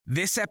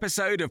This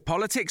episode of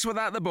Politics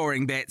Without the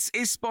Boring Bits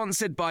is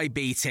sponsored by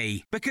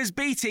BT, because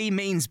BT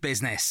means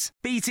business.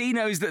 BT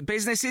knows that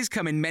businesses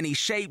come in many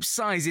shapes,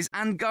 sizes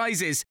and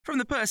guises, from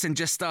the person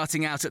just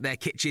starting out at their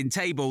kitchen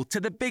table to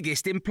the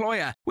biggest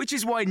employer, which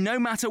is why no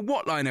matter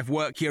what line of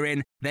work you're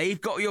in,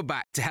 they've got your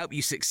back to help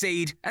you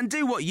succeed and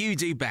do what you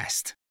do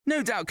best.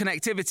 No doubt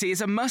connectivity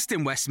is a must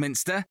in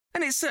Westminster,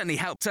 and it certainly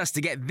helped us to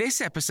get this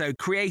episode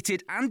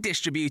created and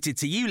distributed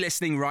to you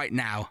listening right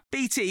now.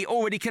 BT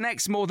already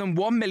connects more than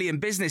 1 million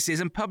businesses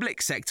and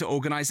public sector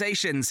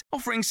organisations,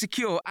 offering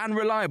secure and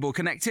reliable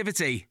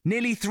connectivity.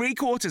 Nearly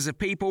 3/4 of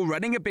people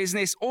running a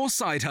business or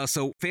side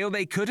hustle feel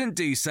they couldn't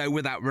do so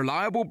without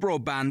reliable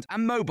broadband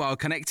and mobile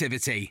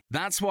connectivity.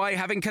 That's why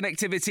having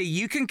connectivity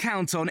you can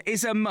count on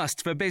is a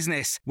must for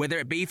business, whether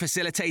it be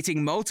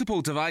facilitating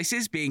multiple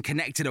devices being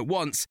connected at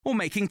once or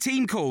making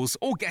team calls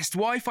or guest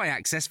Wi-Fi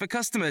access for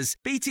customers.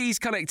 BT's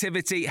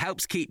connectivity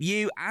helps keep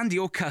you and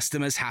your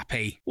customers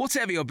happy.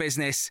 Whatever your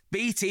business,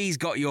 BT's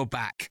got your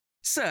back.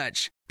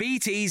 Search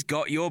BT's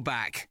got your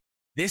back.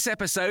 This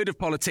episode of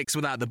Politics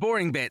Without the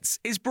Boring Bits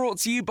is brought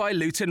to you by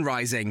Luton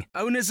Rising,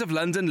 owners of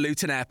London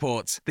Luton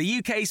Airport, the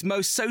UK's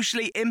most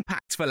socially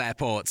impactful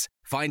airport.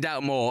 Find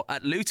out more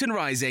at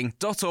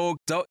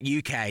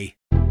lutonrising.org.uk.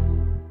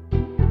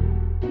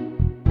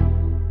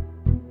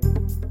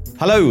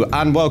 Hello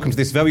and welcome to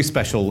this very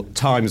special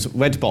Times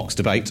Red Box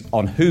debate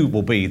on who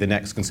will be the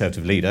next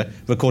Conservative leader,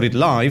 recorded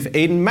live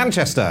in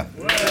Manchester.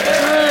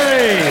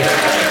 Hey!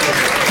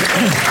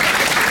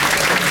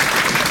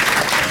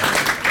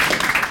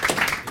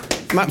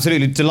 I'm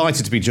absolutely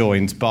delighted to be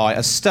joined by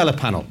a stellar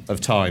panel of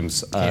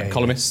Times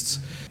columnists,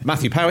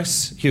 Matthew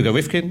Parris, Hugo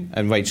Rifkin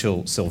and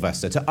Rachel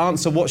Sylvester, to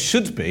answer what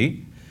should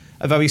be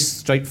a very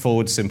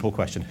straightforward, simple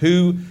question.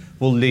 Who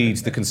will lead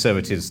the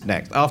Conservatives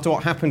next? After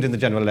what happened in the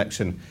general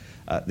election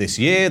this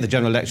year, the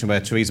general election where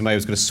Theresa May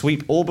was going to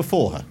sweep all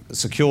before her,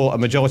 secure a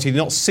majority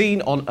not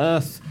seen on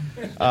earth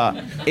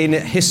in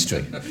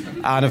history.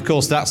 And of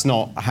course, that's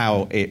not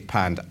how it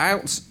panned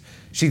out.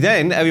 She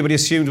then, everybody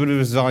assumed, would have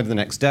resigned the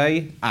next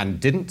day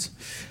and didn't.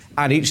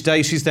 And each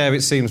day she's there,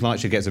 it seems like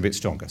she gets a bit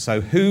stronger.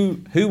 So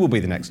who will be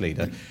the next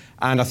leader?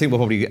 And I think we'll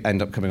probably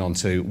end up coming on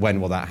to when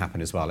will that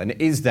happen as well. And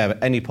is there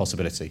any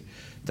possibility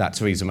that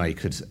Theresa May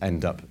could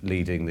end up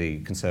leading the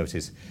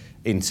Conservatives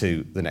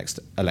into the next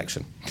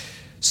election?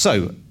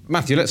 So,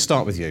 Matthew, let's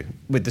start with you.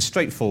 With the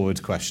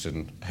straightforward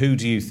question, who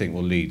do you think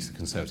will lead the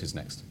Conservatives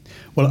next?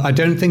 Well, I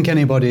don't think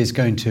anybody is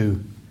going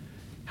to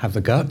have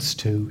the guts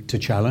to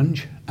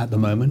challenge at the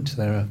moment.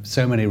 There are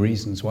so many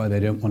reasons why they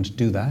don't want to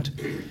do that.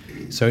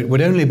 So it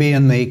would only be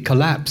in the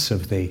collapse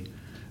of the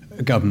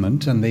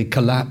government and the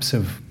collapse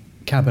of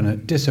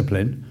cabinet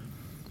discipline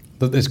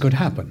that this could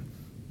happen,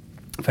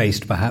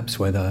 faced perhaps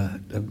with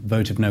a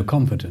vote of no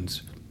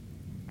confidence.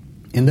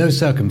 In those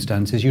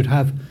circumstances, you'd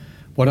have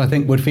what I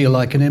think would feel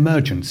like an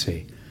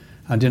emergency.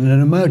 And in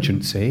an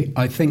emergency,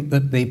 I think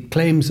that the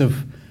claims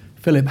of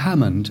Philip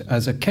Hammond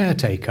as a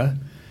caretaker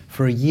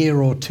for a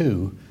year or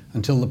two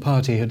until the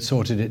party had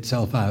sorted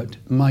itself out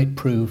might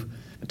prove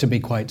to be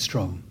quite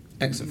strong.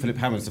 Excellent. Philip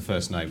Hammond's the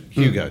first name.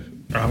 Hugo.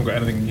 I haven't got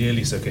anything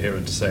nearly so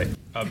coherent to say.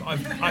 I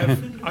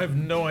have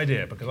no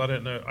idea, because I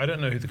don't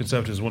know who the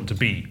Conservatives want to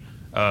be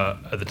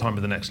at the time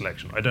of the next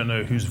election. I don't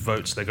know whose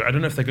votes they go. I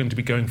don't know if they're going to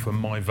be going for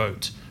my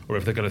vote, or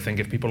if they're going to think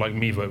if people like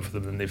me vote for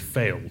them, then they've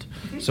failed.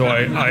 So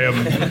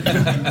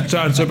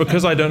so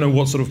because I don't know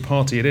what sort of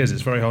party it is,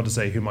 it's very hard to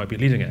say who might be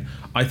leading it.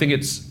 I think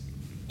it's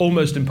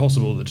almost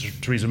impossible that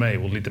Theresa May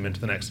will lead them into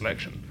the next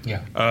election.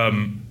 Yeah.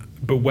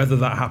 But whether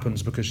that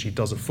happens because she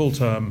does a full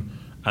term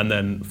and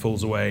then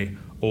falls away,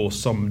 or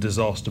some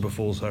disaster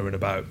befalls her in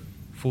about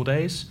 4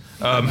 days,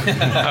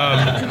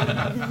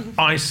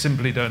 I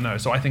simply don't know.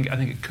 So I think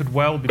it could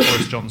well be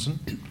Boris Johnson.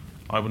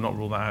 I would not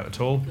rule that out at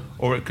all.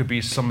 Or it could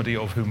be somebody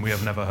of whom we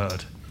have never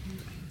heard.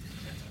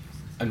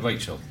 And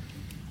Rachel.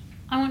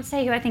 I won't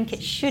say who I think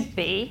it should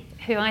be,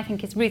 who I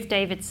think is Ruth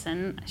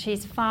Davidson.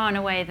 She's far and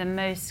away the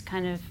most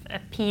kind of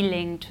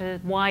appealing to a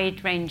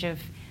wide range of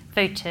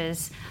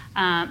voters.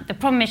 The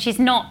problem is she's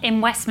not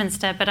in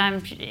Westminster, but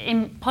I'm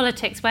in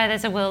politics. Where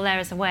there's a will, there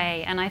is a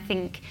way. And I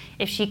think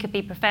if she could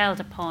be prevailed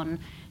upon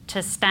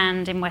to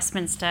stand in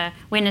Westminster,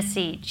 win a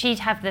seat, she'd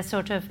have the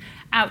sort of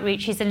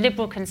outreach. She's a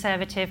liberal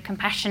conservative,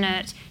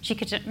 compassionate. She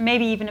could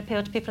maybe even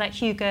appeal to people like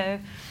Hugo,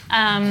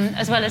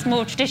 as well as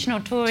more traditional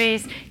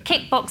Tories.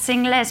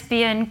 Kickboxing,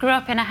 lesbian, grew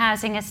up in a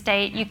housing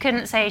estate. You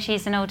couldn't say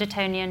she's an old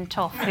Etonian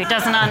toff who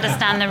doesn't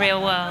understand the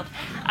real world.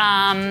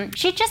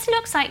 She just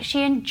looks like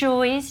she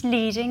enjoys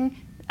leading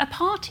a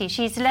party.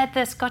 She's led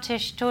the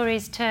Scottish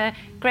Tories to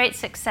great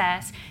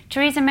success.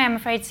 Theresa May, I'm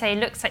afraid to say,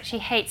 looks like she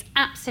hates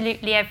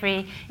absolutely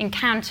every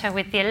encounter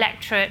with the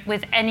electorate,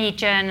 with any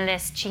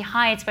journalist. She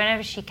hides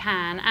whenever she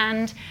can.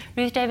 And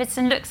Ruth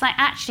Davidson looks like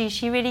actually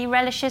she really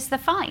relishes the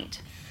fight.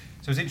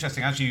 So it's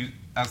interesting, as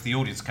the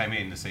audience came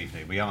in this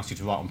evening, we asked you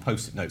to write on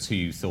post-it notes who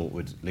you thought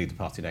would lead the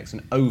party next,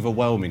 and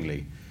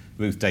overwhelmingly,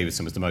 Ruth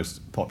Davidson was the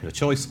most popular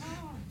choice.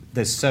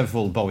 There's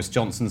several Boris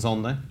Johnsons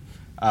on there.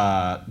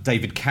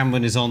 David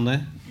Cameron is on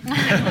there.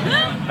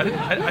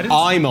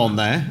 I'm on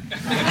there.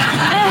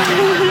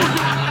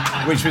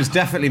 which was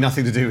definitely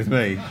nothing to do with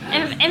me.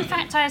 In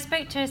fact, I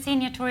spoke to a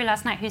senior Tory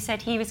last night who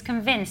said he was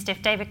convinced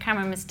if David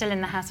Cameron was still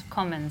in the House of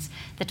Commons,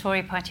 the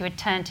Tory party would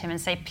turn to him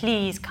and say,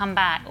 please come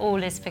back,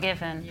 all is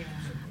forgiven. Yeah.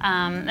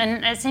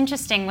 And it's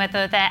interesting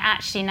whether they're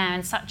actually now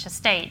in such a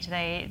state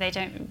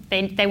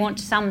they want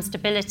some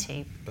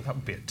stability. But that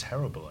would be a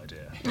terrible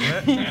idea.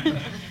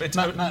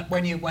 Matt,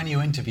 when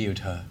you interviewed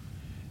her,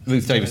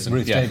 Ruth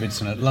Davidson.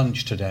 Davidson at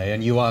lunch today,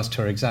 and you asked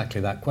her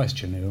exactly that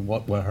question,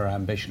 what were her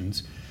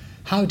ambitions,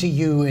 how do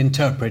you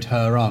interpret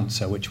her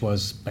answer, which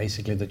was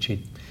basically that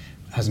she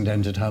hasn't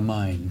entered her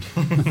mind?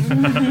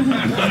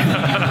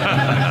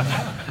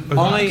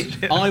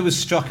 I was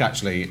struck,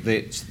 actually,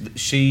 that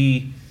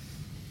she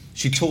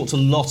talked a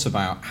lot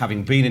about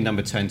having been in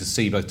Number 10 to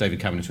see both David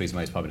Cameron and Theresa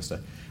May as Prime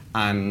Minister,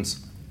 and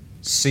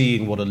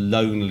seeing what a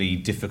lonely,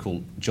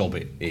 difficult job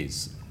it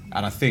is.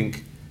 And I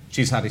think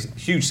she's had a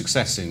huge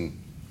success in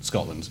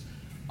Scotland.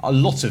 A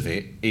lot of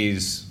it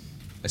is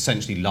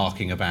essentially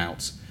larking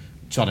about,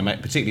 trying to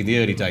make, particularly in the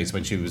early days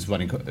when she was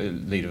running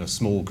leader of a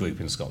small group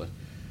in Scotland.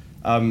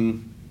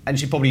 And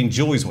she probably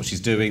enjoys what she's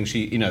doing.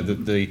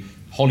 The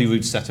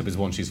Holyrood setup is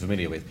one she's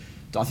familiar with.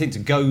 I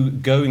think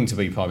going to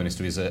be Prime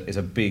Minister is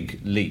a big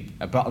leap.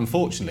 But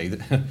unfortunately,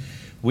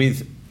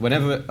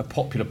 whenever a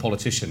popular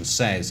politician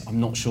says,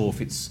 I'm not sure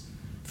if it's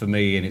for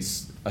me and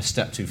it's a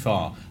step too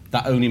far,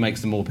 that only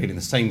makes them more appealing.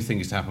 The same thing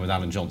used to happen with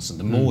Alan Johnson.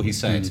 The more he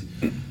said,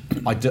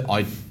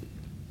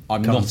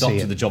 I'm not up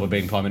to the job of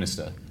being Prime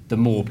Minister, the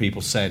more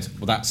people said,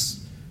 well,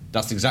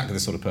 that's exactly the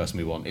sort of person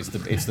we want. It's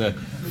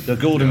the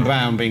Gordon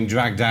Brown being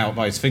dragged out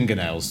by his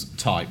fingernails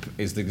type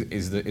is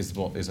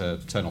what is a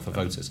turn off for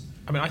voters.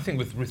 I mean, I think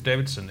with Ruth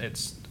Davidson,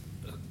 it's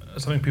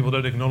something people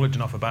don't acknowledge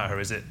enough about her.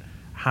 Is it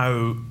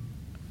how,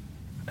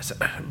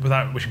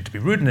 without wishing to be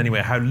rude in any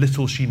way, how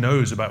little she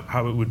knows about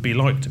how it would be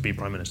like to be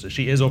Prime Minister.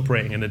 She is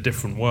operating in a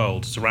different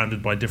world,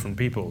 surrounded by different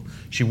people.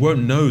 She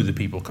won't know the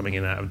people coming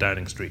in and out of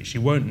Downing Street. She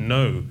won't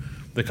know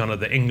the kind of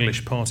the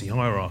English party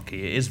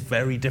hierarchy. It is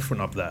very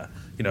different up there.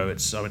 You know,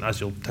 as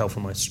you'll tell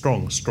from my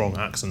strong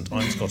accent,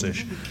 I'm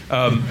Scottish.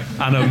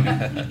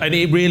 And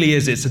it really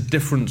is, it's a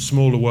different,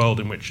 smaller world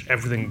in which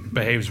everything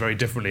behaves very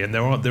differently. And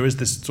there is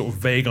this sort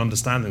of vague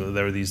understanding that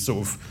there are these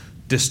sort of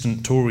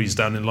distant Tories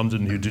down in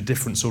London who do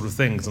different sort of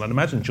things. And I'd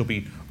imagine she'll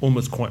be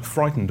almost quite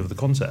frightened of the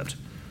concept.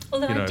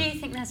 Although I do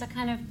think there's a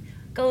kind of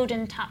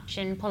golden touch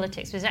in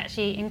politics, which is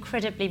actually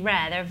incredibly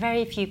rare. There are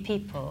very few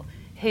people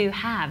who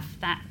have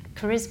that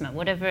charisma,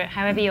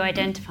 however you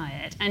identify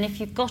it. And if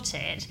you've got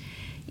it,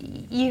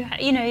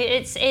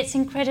 it's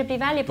incredibly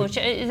valuable.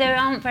 There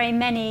aren't very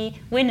many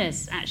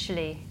winners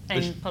actually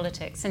in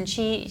politics, and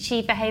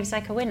she behaves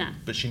like a winner.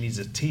 But she needs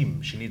a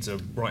team. She needs a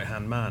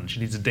right-hand man. She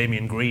needs a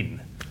Damien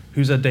Green.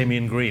 Who's a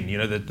Damien Green? You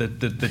know,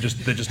 they're just.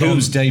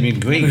 Who's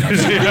Damien Green?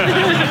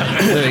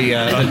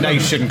 the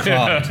nation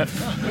cried.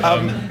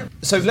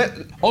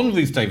 On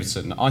Ruth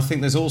Davidson, I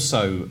think there's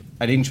also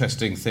an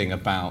interesting thing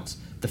about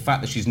the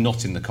fact that she's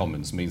not in the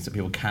Commons means that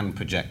people can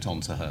project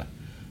onto her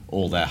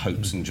all their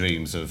hopes and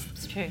dreams of,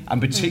 and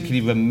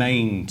particularly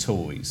Remain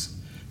Tories,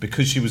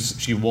 because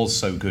she was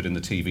so good in the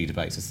TV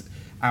debates.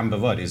 Amber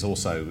Rudd is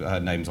also, her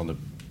name's on the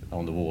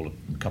wall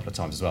a couple of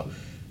times as well,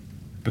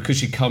 because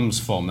she comes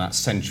from that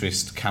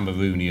centrist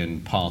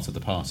Cameroonian part of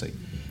the party.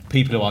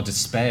 People who are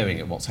despairing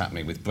at what's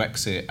happening with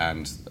Brexit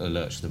and a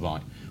lurch to the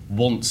right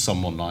want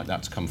someone like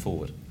that to come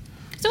forward.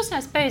 It's also,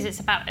 I suppose, it's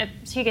about, as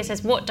Hugo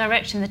says, what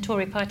direction the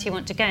Tory party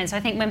want to go in. So I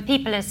think when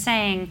people are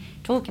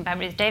talking about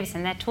Ruth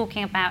Davidson, they're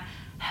talking about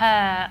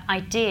her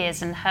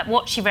ideas and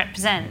what she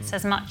represents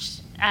as much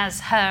as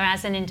her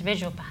as an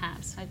individual,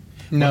 perhaps.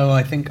 No,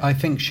 I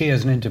think she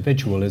as an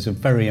individual is a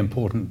very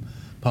important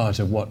part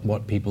of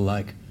what people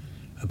like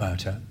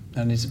about her.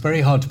 And it's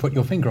very hard to put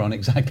your finger on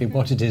exactly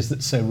what it is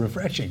that's so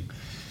refreshing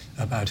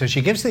about her.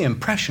 She gives the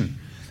impression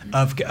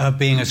of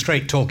being a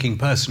straight-talking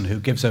person who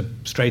gives a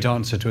straight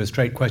answer to a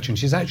straight question.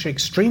 She's actually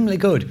extremely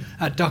good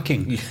at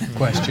ducking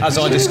questions. As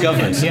I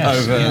discovered over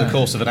the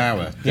course of an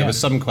hour. There were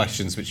some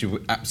questions which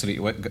you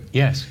absolutely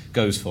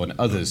goes for, and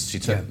others she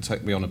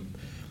took me on a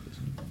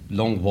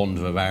long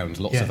wander around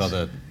lots of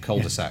other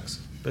cul-de-sacs.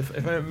 But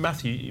if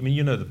Matthew, I mean,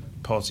 you know the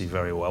party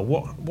very well.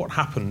 What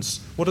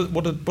happens? What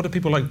do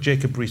people like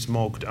Jacob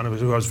Rees-Mogg,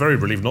 who I was very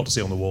relieved not to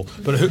see on the wall?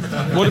 But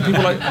what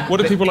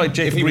do people like Jacob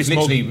Rees-Mogg? If he was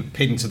literally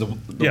pinned to the wall,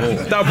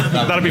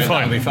 that'd be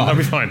fine. That'd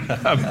be fine.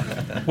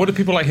 What do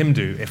people like him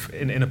do if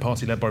in a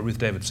party led by Ruth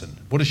Davidson?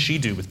 What does she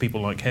do with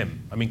people like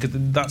him? I mean, 'cause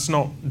that's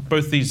not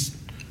both these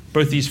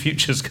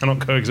futures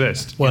cannot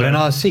coexist. Well, in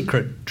our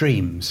secret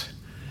dreams,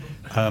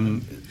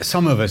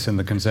 some of us in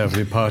the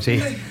Conservative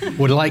Party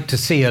would like to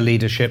see a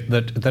leadership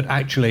that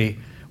actually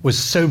was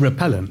so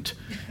repellent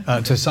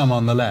to some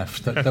on the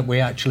left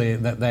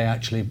that they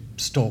actually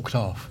stalked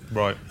off.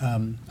 Right.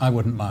 I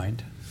wouldn't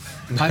mind.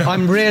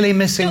 I'm really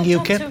missing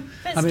UKIP.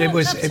 I mean, it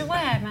was.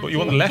 Where, but you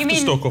want the left to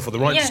stalk off or the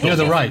right to stalk off?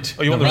 The right.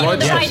 Oh, you want the right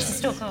to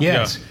stalk off?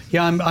 Yes.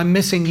 Yeah, I'm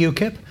missing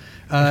UKIP.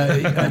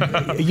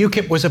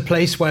 UKIP was a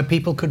place where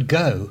people could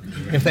go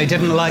if they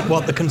didn't like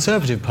what the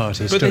Conservative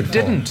Party stood for. But they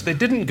didn't. They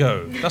didn't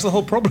go. That's the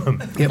whole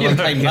problem. Yeah, well,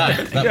 they came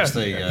back. That was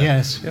the...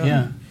 Yes,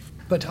 yeah.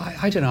 But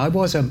I don't know, I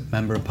was a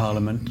Member of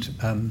Parliament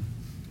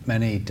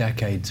many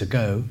decades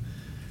ago,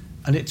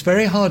 and it's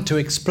very hard to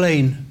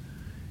explain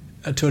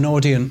to an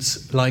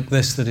audience like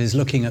this that is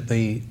looking at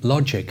the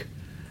logic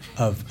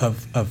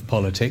of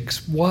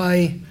politics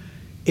why,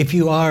 if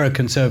you are a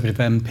Conservative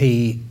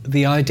MP,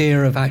 the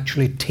idea of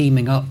actually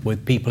teaming up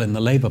with people in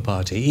the Labour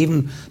Party,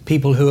 even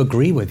people who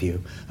agree with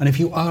you, and if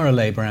you are a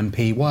Labour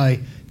MP, why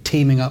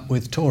teaming up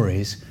with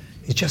Tories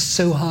is just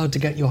so hard to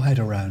get your head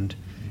around.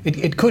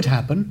 It could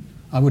happen.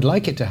 I would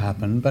like it to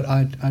happen, but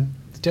I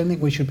don't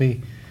think we should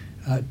be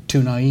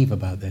too naive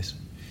about this.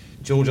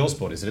 George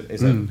Osborne is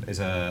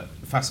a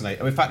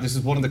fascinating... in fact, this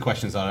is one of the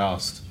questions I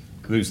asked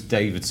Ruth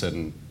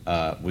Davidson,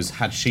 was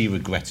had she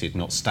regretted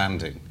not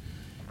standing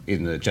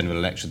in the general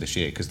election this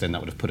year, because then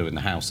that would have put her in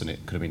the House and it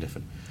could have been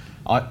different.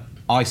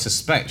 I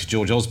suspect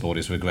George Osborne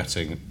is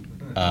regretting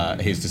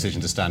his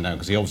decision to stand down,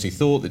 because he obviously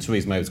thought that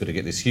Theresa May was going to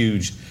get this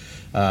huge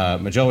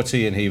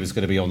majority and he was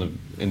going to be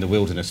in the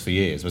wilderness for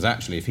years, was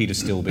actually, if he'd have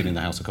still been in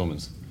the House of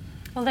Commons.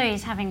 Although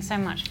he's having so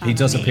much fun. He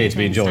does appear to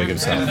be enjoying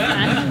himself.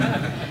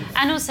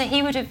 And also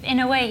he would have, in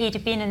a way, he'd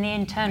have been in the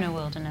internal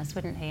wilderness,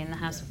 wouldn't he, in the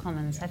House of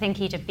Commons? I think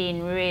he'd have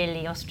been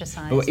really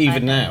ostracised. Well,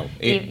 even now?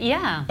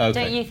 Yeah.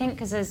 Okay. Don't you think?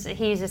 Because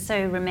he's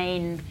so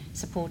Remain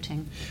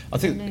supporting. I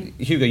think,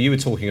 Hugo, you were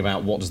talking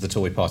about what does the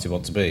Tory party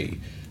want to be.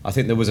 I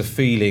think there was a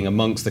feeling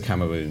amongst the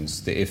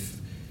Cameroons that if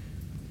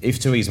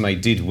Theresa May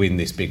did win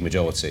this big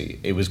majority,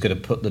 it was going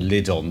to put the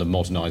lid on the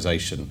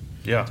modernisation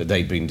that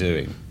they'd been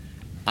doing.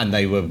 And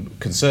they were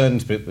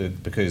concerned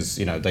because,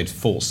 you know, they'd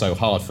fought so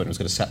hard for it and it was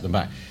going to set them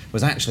back. It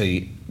was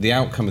actually the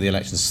outcome of the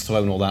elections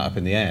thrown all that up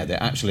in the air.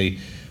 They're actually...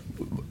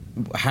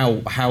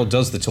 How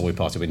does the Tory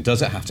party win?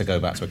 Does it have to go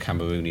back to a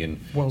Cameroonian,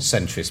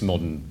 centrist,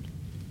 modern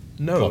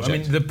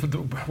project?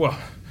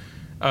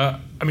 I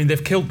mean,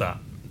 they've killed that.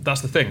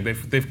 That's the thing.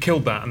 They've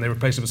killed that and they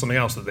replaced it with something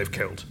else that they've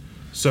killed.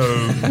 So,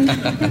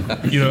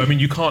 you know, I mean,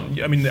 you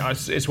can't... I mean,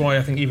 it's why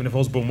I think even if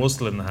Osborne was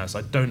still in the House,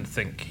 I don't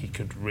think he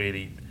could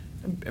really...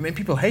 I mean,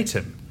 people hate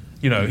him.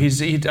 You know, I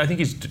think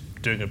he's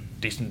doing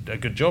a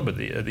good job at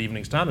the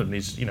Evening Standard, and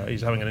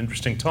he's having an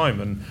interesting time,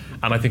 and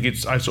I think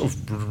I sort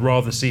of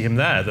rather see him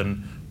there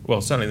than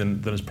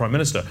as Prime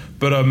Minister.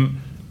 But I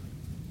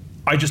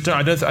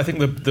think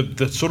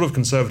the sort of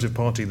Conservative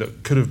Party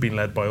that could have been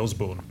led by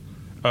Osborne,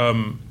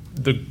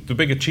 the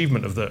big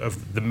achievement of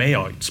the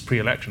Mayites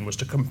pre-election was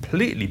to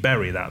completely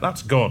bury that.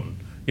 That's gone.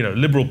 You know,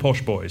 liberal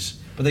posh boys.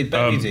 But they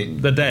buried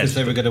it they're dead because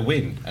they were going to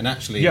win, and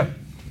actually. Yeah.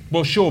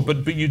 Well, sure,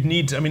 but you'd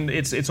need... I mean,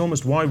 it's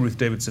almost why Ruth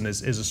Davidson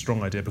is a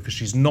strong idea, because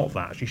she's not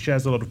that. She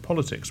shares a lot of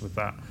politics with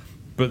that,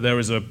 but there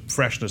is a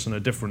freshness and a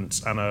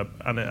difference,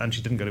 and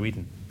she didn't go to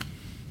Eton.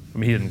 I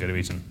mean, he didn't go to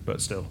Eton, but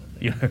still,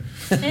 you know.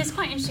 It's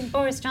quite interesting.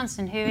 Boris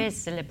Johnson, who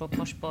is the liberal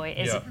posh boy,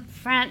 is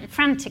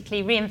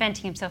frantically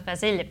reinventing himself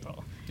as a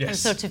liberal. Yes. And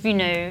sort of, you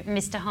know,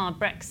 Mr. Hard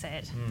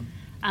Brexit.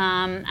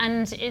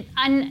 And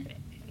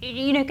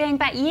you know, going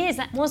back years,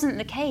 that wasn't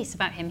the case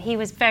about him. He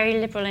was very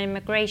liberal in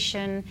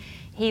immigration.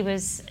 He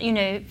was, you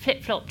know,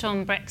 flip-flopped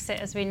on Brexit,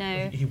 as we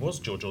know. He was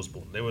George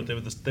Osborne. They were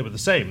the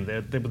same.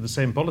 They were the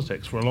same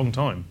politics for a long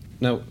time.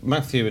 Now,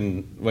 Matthew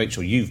and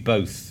Rachel, you've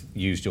both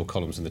used your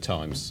columns in the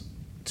Times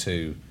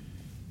to,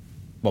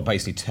 well,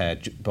 basically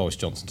tear Boris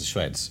Johnson to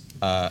shreds.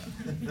 I'm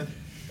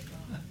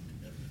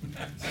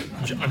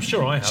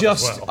sure I have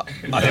as well.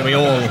 I think we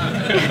all...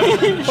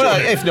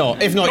 well, if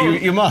not,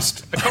 you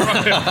must. I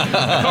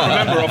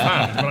can't remember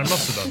offhand, but I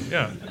must have done,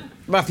 yeah.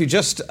 Matthew,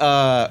 just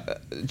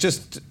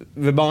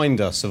remind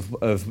us of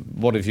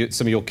what of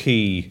some of your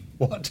key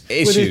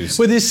issues.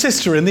 With his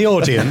sister in the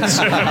audience,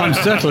 I'm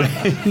certainly...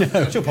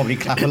 No. She'll probably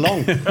clap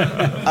along.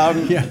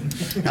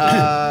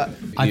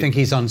 I think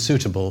he's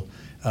unsuitable,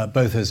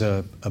 both as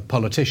a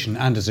politician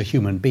and as a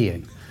human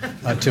being,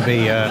 to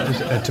be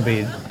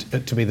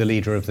the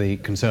leader of the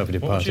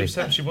Conservative Party. What would you have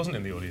said if she wasn't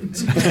in the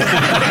audience?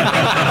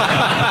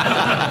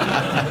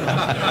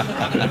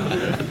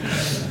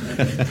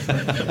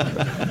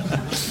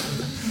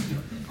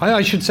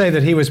 I should say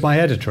that he was my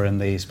editor in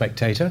The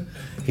Spectator.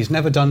 He's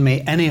never done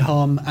me any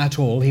harm at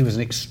all. He was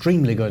an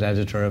extremely good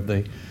editor of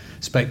The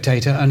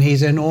Spectator, and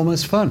he's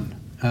enormous fun.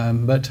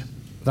 But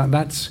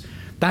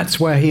that's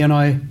where he and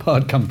I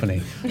part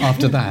company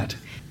after that.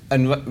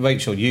 And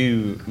Rachel,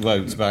 you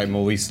wrote about him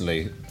more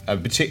recently,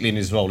 particularly in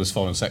his role as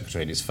Foreign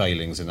Secretary and his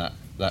failings in that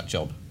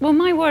job. Well,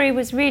 my worry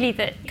was really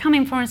that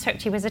becoming Foreign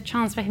Secretary was a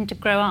chance for him to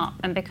grow up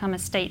and become a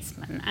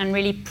statesman and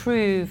really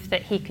prove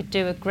that he could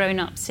do a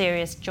grown-up,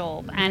 serious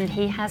job. And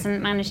he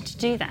hasn't managed to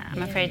do that,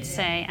 I'm afraid to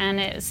say. And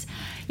it's,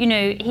 you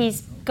know,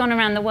 he's gone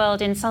around the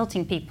world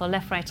insulting people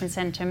left, right and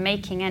centre,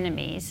 making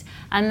enemies,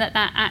 and that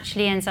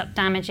actually ends up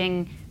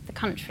damaging the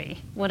country,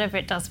 whatever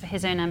it does for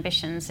his own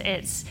ambitions.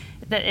 It's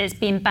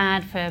been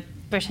bad for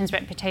Britain's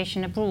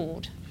reputation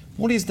abroad.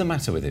 What is the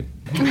matter with him?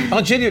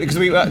 I genuinely,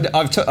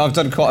 because I've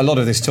done quite a lot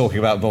of this talking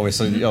about Boris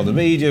on the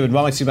media and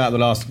writing about it the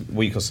last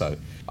week or so.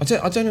 I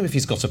don't know if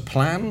he's got a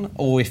plan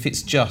or if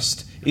it's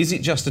just... Is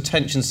it just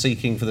attention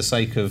seeking for the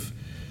sake of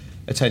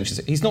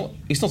attention? He's not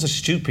a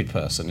stupid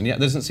person, and yet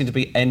there doesn't seem to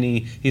be any...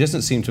 He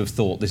doesn't seem to have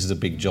thought this is a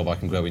big job I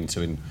can grow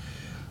into and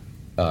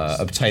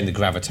obtain the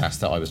gravitas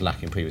that I was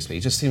lacking previously.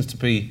 He just seems to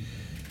be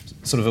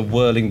sort of a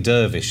whirling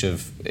dervish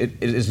of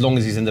as long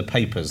as he's in the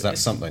papers,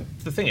 that's something.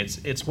 The thing is,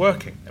 it's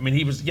working. I mean,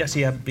 he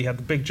had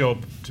the big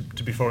job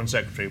to be Foreign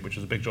Secretary, which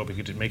was a big job. He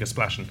could make a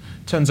splash, and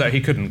turns out he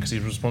couldn't because he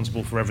was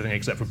responsible for everything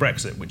except for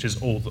Brexit, which is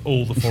all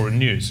the foreign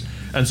news.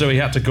 And so he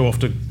had to go off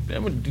to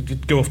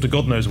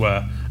God knows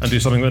where and do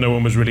something that no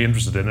one was really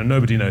interested in, and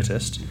nobody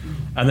noticed.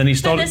 And then he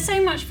started. But there's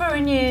so much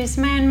foreign news: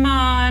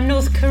 Myanmar,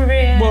 North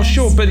Korea. Well,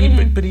 sure, but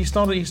he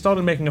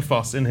started making a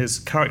fuss in his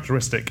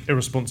characteristic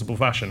irresponsible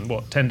fashion.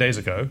 10 days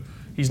ago?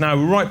 He's now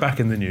right back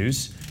in the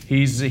news.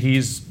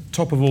 He's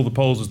top of all the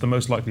polls as the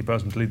most likely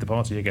person to lead the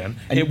party again.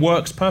 And it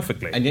works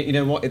perfectly. And yet, you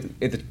know what? At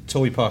the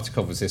Tory party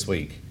conference this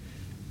week,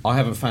 I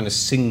haven't found a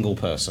single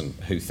person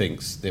who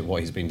thinks that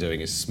what he's been doing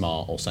is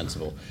smart or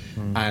sensible.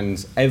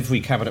 And every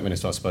cabinet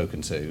minister I've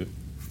spoken to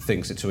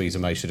thinks that Theresa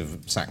May should have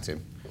sacked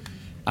him.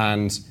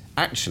 And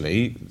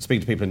actually,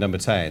 speaking to people in Number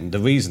 10, the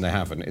reason they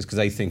haven't is because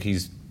they think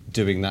he's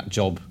doing that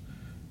job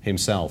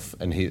himself,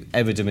 and he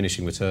ever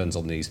diminishing returns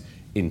on these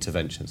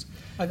interventions.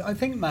 I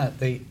think, Matt,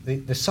 the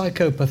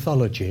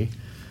psychopathology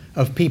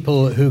of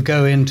people who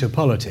go into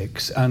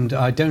politics, and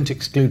I don't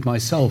exclude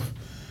myself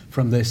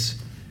from this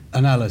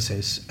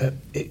analysis,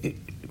 it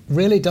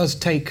really does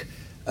take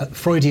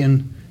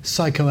Freudian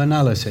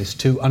psychoanalysis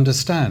to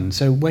understand.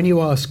 So when you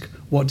ask,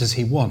 what does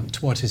he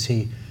want? What is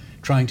he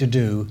trying to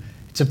do?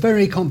 It's a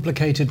very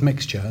complicated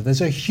mixture.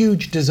 There's a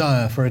huge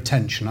desire for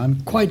attention.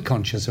 I'm quite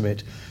conscious of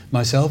it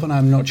myself, and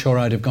I'm not sure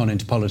I'd have gone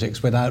into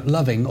politics without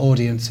loving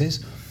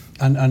audiences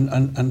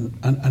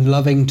and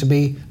loving to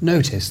be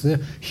noticed.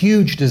 The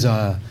huge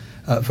desire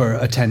for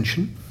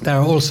attention. There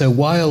are also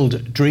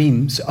wild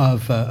dreams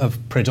of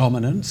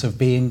predominance, of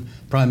being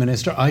Prime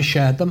Minister. I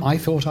shared them. I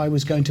thought I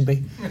was going to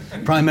be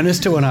Prime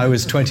Minister when I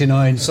was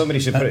 29. Somebody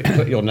should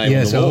put your name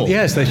on the wall.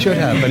 Yes, they should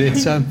have, but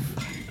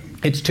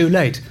it's too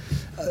late.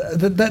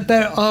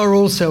 There are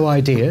also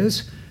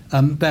ideas.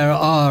 There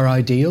are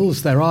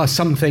ideals. There are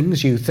some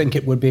things you think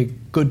it would be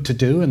good to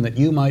do and that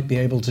you might be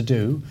able to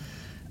do.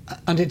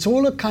 And it's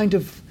all a kind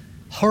of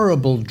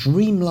horrible,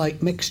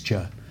 dreamlike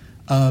mixture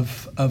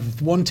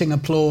of wanting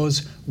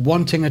applause,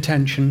 wanting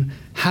attention,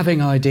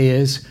 having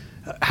ideas,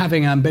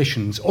 having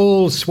ambitions,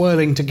 all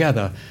swirling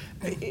together.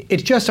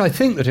 It's just, I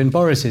think that in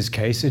Boris's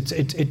case,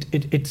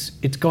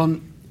 it's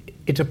gone.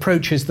 It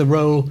approaches the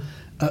role,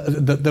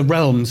 the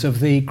realms of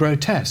the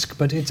grotesque,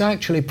 but it's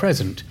actually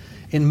present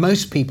in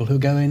most people who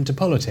go into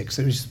politics.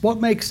 Which is what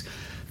makes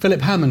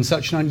Philip Hammond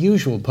such an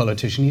unusual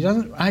politician. He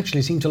doesn't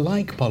actually seem to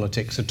like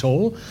politics at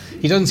all.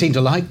 He doesn't seem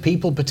to like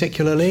people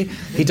particularly.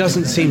 He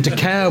doesn't seem to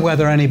care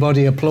whether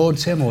anybody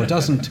applauds him or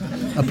doesn't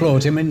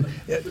applaud him.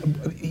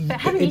 But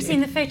haven't you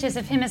seen the photos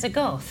of him as a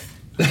goth?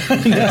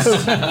 He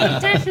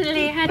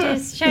definitely had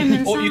his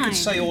showman's Or side. you could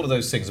say all of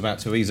those things about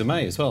Theresa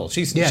May as well.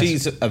 She's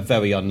a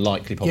very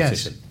unlikely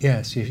politician.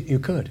 Yes, you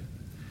could.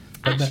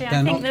 But actually,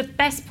 I think the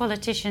best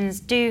politicians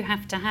do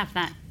have to have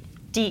that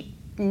deep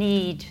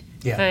need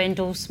for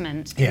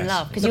endorsement and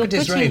love. Because you're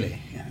Disraeli.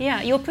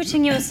 You're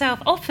putting yourself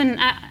often.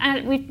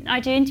 I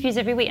do interviews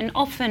every week, and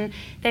often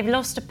they've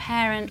lost a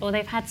parent or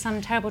they've had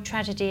some terrible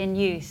tragedy in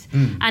youth,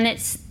 and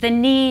it's the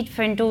need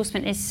for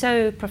endorsement is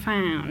so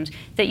profound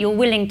that you're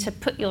willing to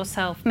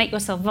make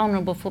yourself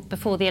vulnerable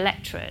before the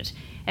electorate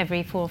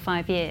every 4 or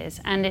 5 years,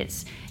 and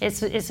it's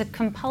a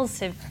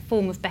compulsive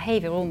form of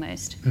behaviour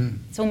almost.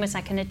 It's almost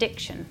like an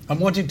addiction. And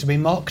wanting to be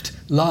mocked,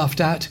 laughed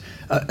at,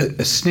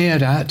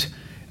 sneered at,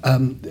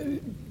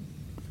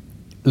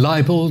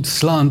 libelled,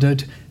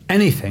 slandered,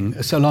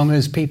 anything, so long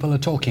as people are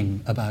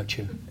talking about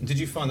you. Did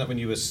you find that when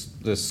you were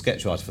the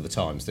sketch writer for The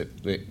Times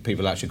that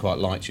people actually quite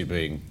liked you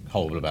being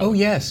horrible about? Oh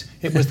yes,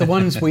 it was the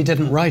ones we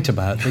didn't write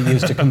about that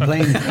used to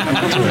complain to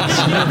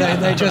us.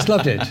 They just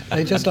loved it.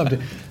 They just loved it.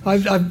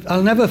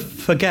 I'll never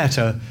forget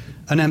an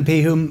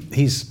MP whom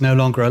he's no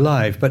longer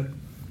alive, but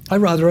I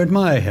rather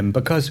admire him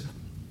because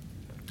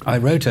I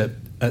wrote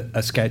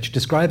a sketch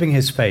describing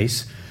his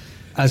face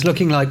as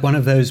looking like one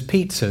of those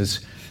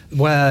pizzas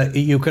where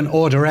you can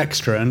order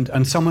extra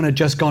and someone had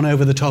just gone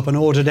over the top and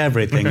ordered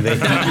everything,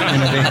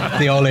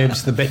 the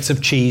olives, the bits of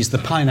cheese, the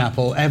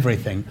pineapple,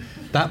 everything.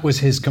 That was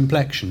his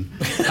complexion.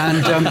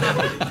 And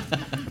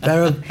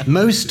there are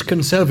most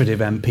Conservative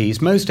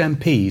MPs, most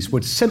MPs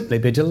would simply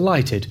be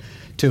delighted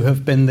to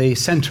have been the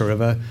centre of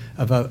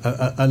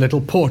a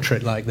little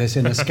portrait like this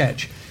in a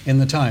sketch in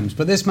the Times.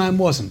 But this man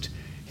wasn't.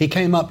 He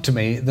came up to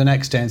me the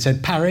next day and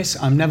said, "Paris,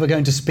 I'm never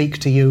going to speak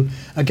to you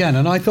again."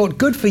 And I thought,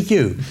 good for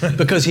you,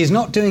 because he's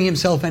not doing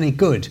himself any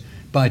good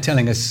by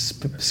telling a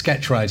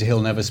sketch writer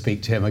he'll never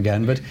speak to him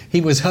again. But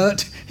he was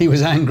hurt, he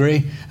was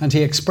angry, and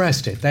he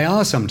expressed it. They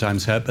are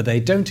sometimes hurt, but they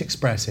don't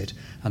express it,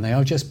 and they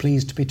are just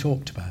pleased to be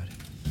talked about.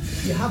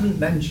 You haven't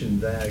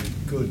mentioned their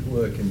good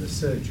work in the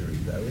surgery,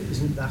 though.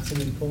 Isn't that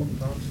an important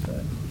part of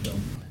their job?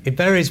 It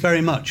varies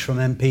very much from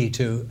MP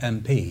to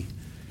MP.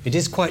 It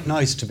is quite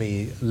nice to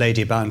be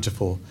Lady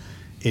Bountiful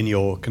in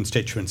your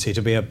constituency,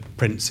 to be a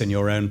prince in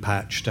your own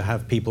patch, to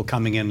have people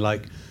coming in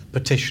like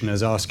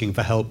petitioners asking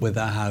for help with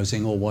their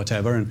housing or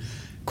whatever, and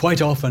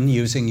quite often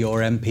using your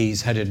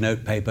MP's headed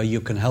notepaper you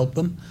can help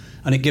them,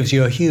 and it gives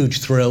you a huge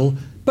thrill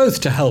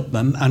both to help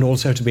them and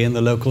also to be in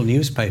the local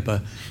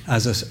newspaper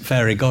as a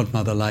fairy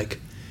godmother like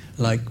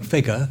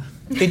figure.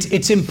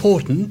 It's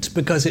important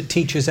because it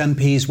teaches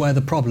MPs where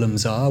the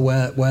problems are,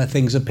 where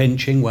things are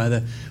pinching, where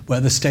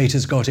the state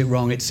has got it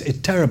wrong. It's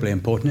terribly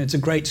important. It's a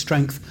great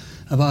strength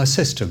of our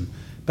system.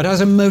 But as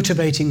a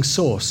motivating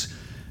source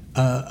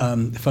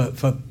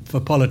for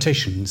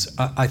politicians,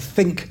 I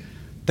think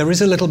there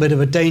is a little bit of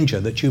a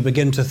danger that you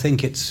begin to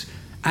think it's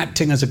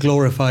acting as a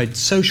glorified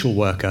social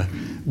worker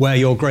where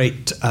your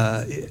great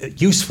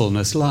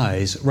usefulness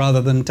lies,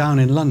 rather than down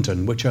in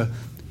London, which a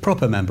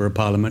proper Member of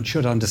Parliament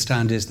should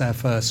understand is their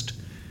first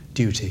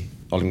duty.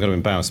 I'm going to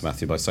embarrass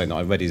Matthew by saying that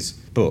I read his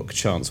book,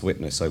 Chance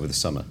Witness, over the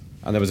summer.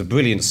 And there was a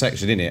brilliant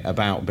section in it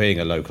about being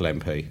a local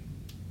MP,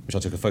 which I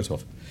took a photo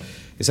of.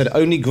 It said,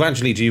 only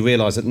gradually do you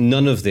realise that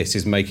none of this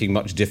is making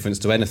much difference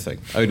to anything.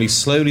 Only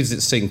slowly does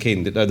it sink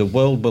in that though the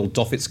world will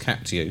doff its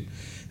cap to you,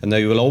 and though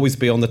you will always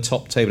be on the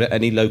top table at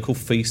any local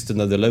feast, and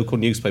though the local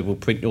newspaper will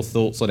print your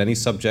thoughts on any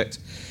subject,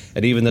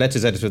 and even the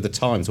letters editor of the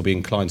Times will be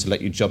inclined to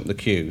let you jump the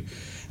queue,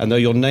 and though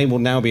your name will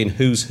now be in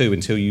Who's Who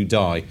until you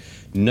die,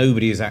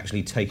 nobody is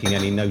actually taking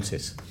any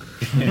notice.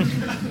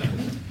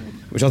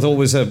 Which I thought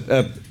was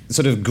a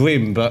sort of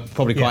grim but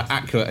probably quite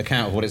accurate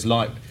account of what it's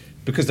like,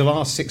 because there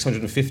are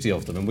 650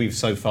 of them, and we've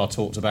so far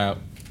talked about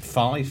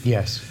 5.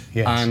 Yes.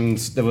 And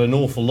there are an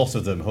awful lot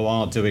of them who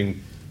are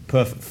doing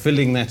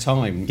filling their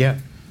time,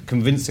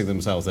 convincing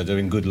themselves they're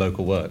doing good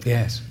local work.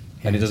 Yes.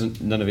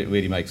 And none of it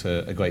really makes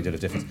a great deal of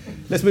difference.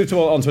 Let's move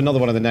on to another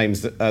one of the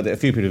names that a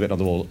few people have written on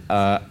the wall.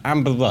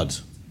 Amber Rudd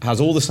has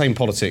all the same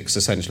politics,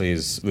 essentially,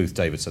 as Ruth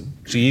Davidson.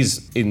 She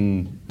is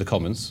in the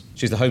Commons.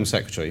 She's the Home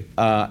Secretary.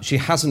 She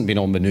hasn't been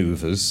on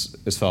manoeuvres,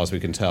 as far as we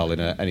can tell,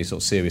 in any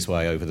sort of serious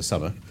way over the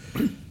summer.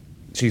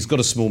 She's got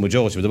a small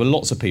majority, but there were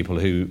lots of people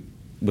who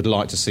would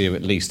like to see her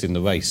at least in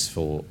the race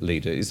for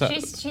leader. Is that...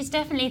 She's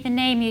definitely the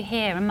name you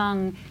hear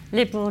among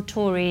Liberal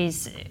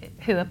Tories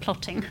who are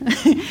plotting.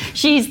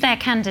 She's their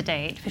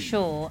candidate, for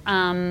sure.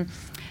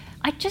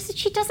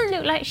 She doesn't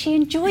look like she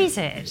enjoys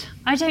it.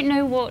 I don't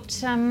know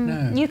what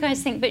you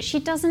guys think, but she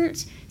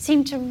doesn't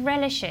seem to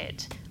relish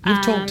it.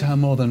 You've talked to her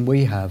more than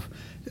we have.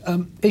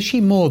 Is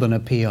she more than a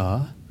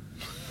PR?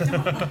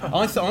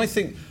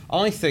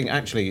 I think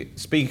actually,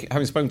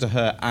 having spoken to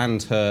her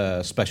and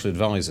her special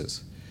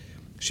advisors,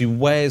 she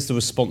wears the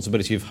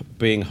responsibility of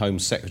being Home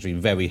Secretary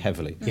very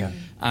heavily. Yeah.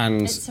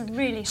 And it's a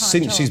really hard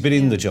since job, she's been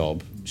in the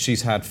job,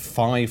 she's had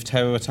 5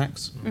 terror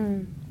attacks,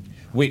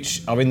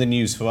 which are in the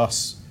news for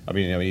us. I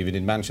mean, even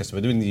in Manchester,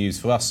 but they're in the news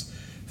for us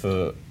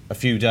for a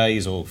few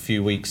days or a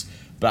few weeks.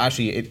 But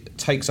actually, it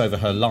takes over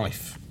her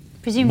life.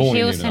 Presumably,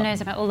 she also knows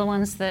about all the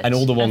ones that and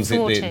all the ones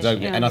that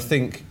don't. Yeah. And I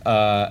think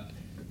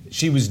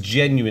she was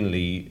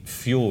genuinely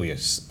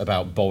furious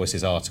about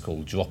Boris's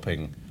article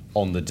dropping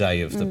on the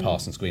day of the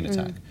Parsons Green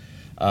attack.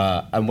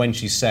 And when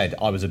she said,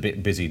 I was a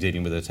bit busy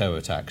dealing with a terror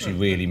attack, she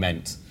really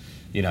meant,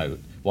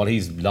 while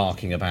he's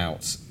larking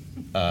about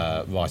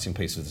writing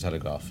pieces of the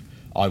Telegraph,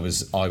 I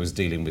was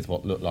dealing with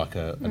what looked like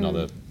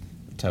another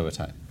terror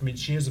attack. I mean,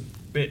 she is a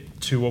bit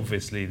too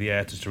obviously the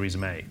heir to Theresa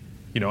May.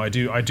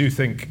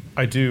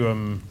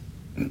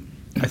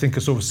 I think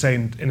a sort of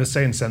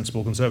sane,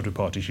 sensible Conservative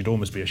Party, she'd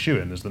almost be a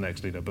shoo-in as the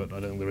next leader, but I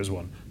don't think there is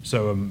one.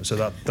 So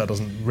that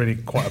doesn't really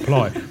quite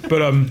apply.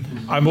 But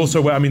I'm also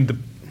aware. I mean, the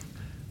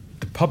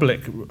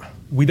public,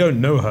 we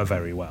don't know her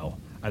very well,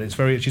 and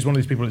she's one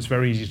of these people it's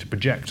very easy to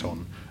project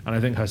on. And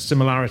I think her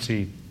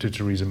similarity to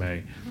Theresa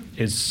May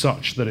is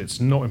such that it's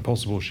not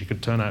impossible she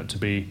could turn out to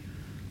be,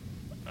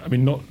 I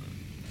mean, not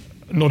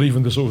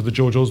even the sort of the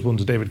George Osborne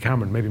to David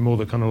Cameron, maybe more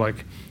the kind of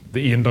like the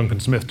Ian Duncan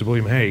Smith to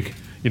William Hague,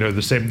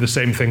 the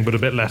same thing but a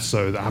bit less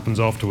so that happens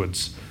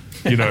afterwards.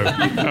 She's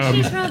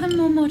rather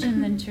more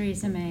modern than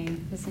Theresa May,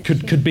 isn't she?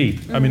 Could be.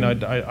 I mean,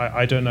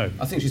 I don't know.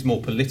 I think she's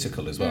more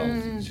political as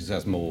well. She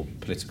has more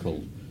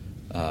political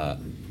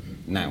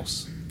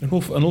nous. An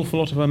awful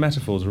lot of her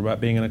metaphors are about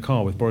being in a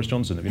car with Boris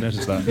Johnson. Have you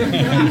noticed that?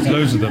 There's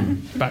loads of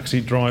them.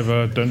 Backseat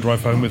driver, don't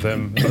drive home with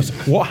him.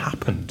 What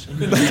happened?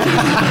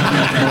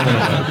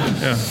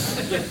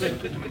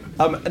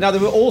 Now, there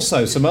were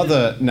also some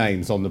other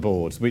names on the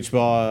board which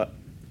were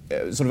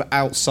sort of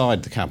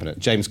outside the cabinet.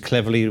 James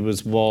Cleverly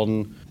was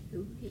one.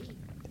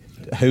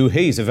 Who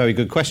he's a very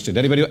good question.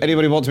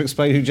 Anybody want to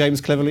explain who James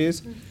Cleverly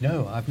is?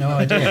 No, I've no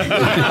idea.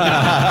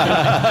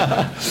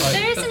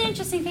 There is an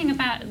interesting thing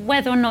about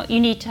whether or not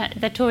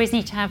the Tories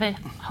need to have a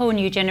whole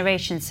new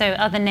generation. So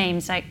other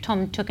names like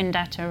Tom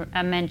Tugendhat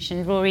are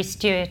mentioned, Rory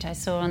Stewart I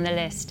saw on the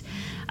list.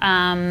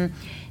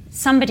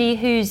 Somebody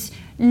who's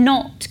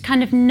not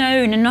kind of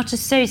known and not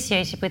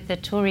associated with the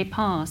Tory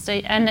past,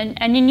 and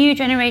a new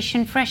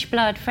generation, fresh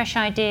blood, fresh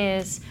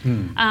ideas.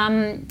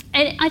 And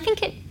I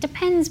think it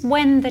depends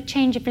when the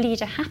change of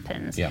leader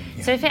happens. Yeah.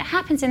 So if it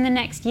happens in the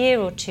next year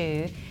or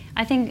two,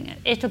 I think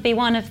it'll be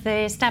one of the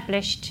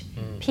established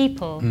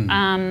people.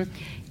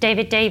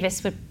 David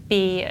Davis would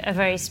be a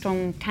very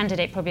strong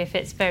candidate, probably if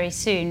it's very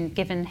soon,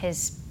 given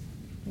his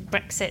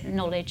Brexit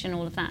knowledge and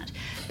all of that.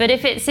 But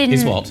if it's in...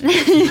 His what?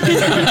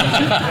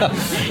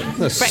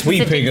 The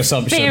sweeping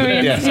assumption.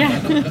 Yes. Yeah.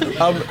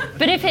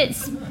 But if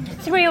it's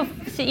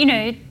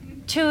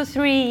 2 or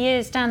 3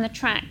 years down the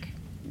track,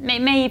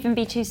 it may even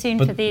be too soon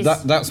for these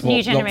that's new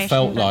what generation.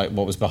 felt like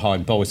what was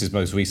behind Boris's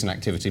most recent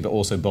activity, but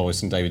also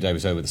Boris and David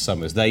Davis over the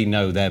summers. They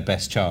know their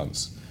best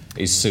chance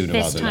is sooner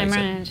This rather than time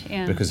later. round,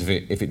 yeah. Because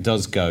if it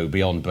does go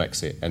beyond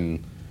Brexit,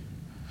 and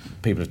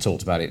people have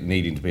talked about it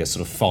needing to be a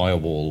sort of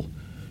firewall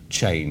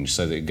change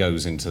so that it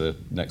goes into the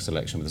next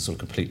election with a sort of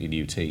completely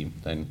new team,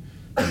 then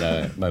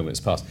the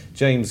moment's passed.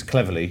 James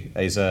Cleverly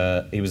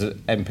he was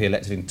an MP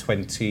elected in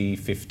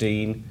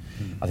 2015.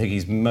 I think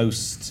he's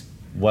most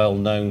well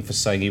known for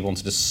saying he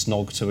wanted to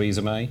snog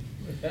Theresa May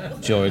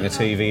during a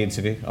TV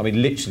interview. I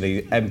mean,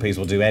 literally, MPs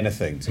will do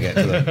anything to get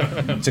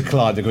to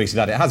climb the greasy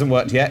ladder. It hasn't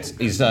worked yet.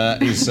 He's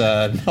not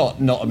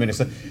a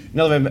minister.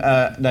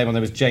 Another name on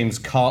there was James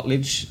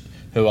Cartledge,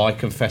 who I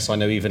confess I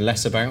know even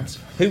less about.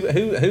 Who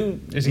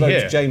Is he wrote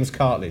here? James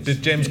Cartledge?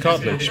 Did James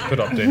Cartledge put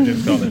up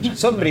James Cartledge?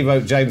 Somebody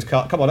wrote James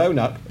Cartledge. Come on, own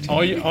up.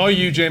 Are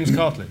you James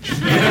Cartledge?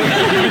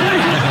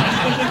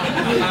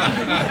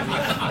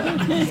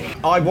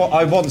 I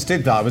once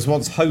did that. I was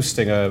once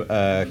hosting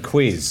a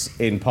quiz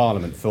in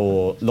Parliament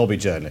for lobby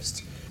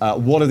journalists.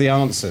 One of the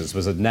answers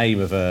was a name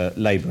of a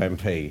Labour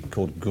MP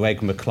called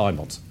Greg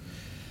McClymont.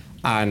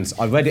 And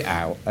I read it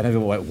out, and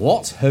everyone went,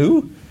 "What?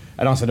 Who?"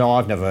 And I said, "No,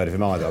 I've never heard of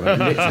him either. I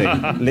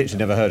mean, literally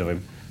never heard of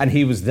him." And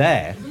he was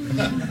there,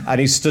 and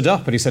he stood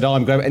up and he said, "Oh,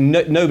 I'm Greg," and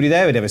nobody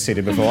there had ever seen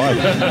him before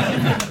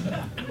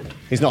either.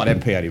 He's not an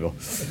MP anymore.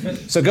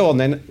 So go on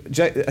then.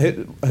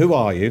 Who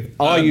are you?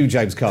 Are you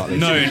James Cartledge?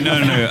 No.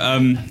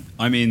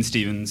 I'm Ian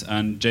Stevens,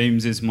 and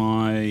James is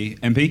my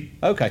MP.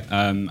 Okay.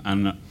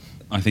 And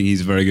I think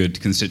he's a very good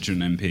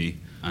constituent MP,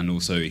 and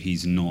also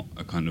he's not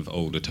a kind of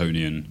old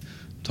Etonian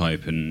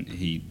type, and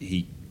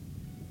he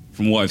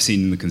from what I've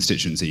seen in the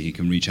constituency, he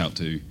can reach out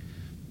to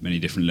many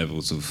different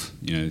levels of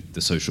the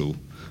social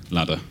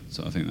ladder.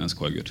 So I think that's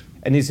quite good.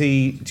 And do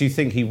you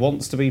think he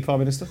wants to be Prime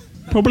Minister?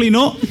 Probably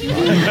not.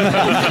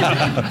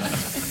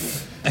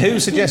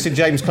 Who suggested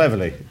James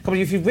Cleverly? Come on,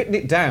 if you've written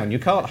it down, you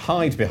can't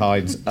hide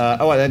behind...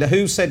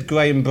 who said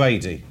Graham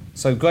Brady?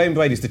 So Graham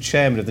Brady's the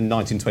chairman of the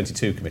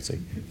 1922 committee.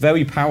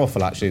 Very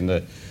powerful, actually, in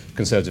the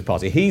Conservative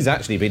Party. He's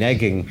actually been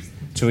egging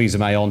Theresa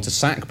May on to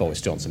sack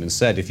Boris Johnson and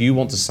said, if you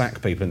want to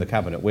sack people in the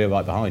cabinet, we're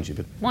right behind you.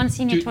 But one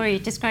senior Tory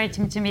described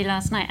him to me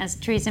last night as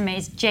Theresa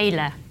May's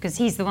jailer, because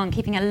he's the one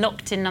keeping her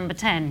locked in number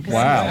 10.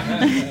 Wow.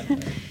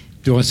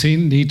 Do I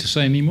need to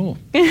say any more?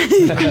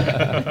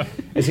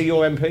 Is he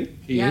your MP?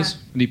 He is,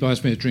 and he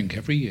buys me a drink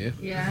every year.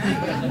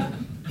 Yeah.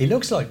 He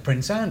looks like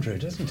Prince Andrew,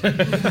 doesn't he?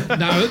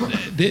 Now,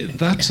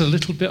 that's a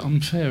little bit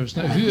unfair,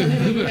 isn't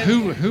it?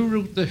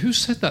 Who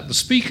said that? The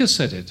Speaker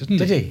said it, didn't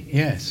he? Did he?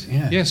 Yes,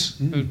 yeah. Yes,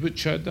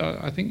 which I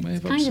think may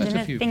have kind upset of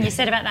a few thing people. you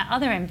said about that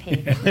other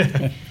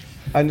MP.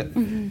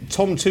 And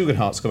Tom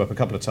Tugendhat's come up a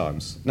couple of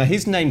times. Now,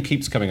 his name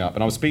keeps coming up,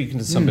 and I was speaking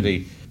to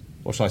somebody,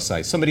 what should I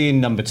say, somebody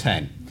in number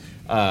 10,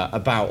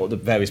 about the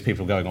various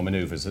people going on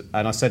manoeuvres.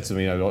 And I said to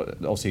him,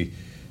 obviously,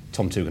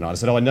 Tom Tugendhat, I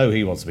said, I know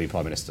he wants to be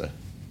Prime Minister.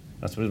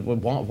 I said, well,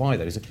 why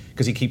though? He said,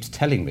 because he keeps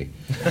telling me.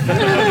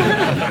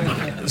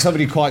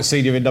 Somebody quite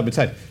senior in number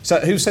 10. So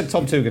who said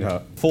Tom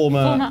Tugendhat?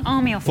 Former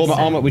army officer.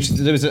 Former army,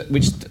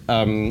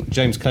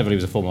 James Cleverly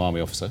was a former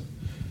army officer.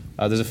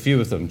 There's a few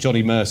of them.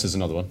 Johnny Mercer's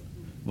another one.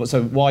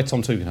 So why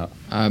Tom Tugendhat?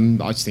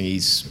 I just think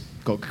he's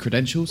got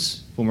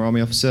credentials, former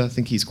army officer. I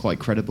think he's quite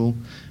credible.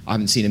 I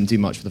haven't seen him do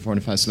much for the Foreign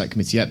Affairs Select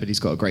Committee yet, but he's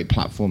got a great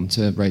platform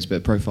to raise a bit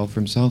of profile for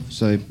himself.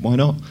 So why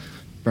not?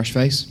 Fresh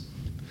face.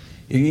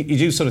 You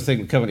do sort of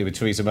think currently with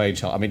Theresa May in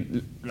charge, I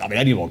mean,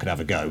 anyone could have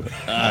a go.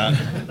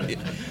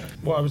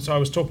 Well, I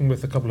was talking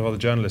with a couple of other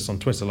journalists on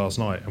Twitter last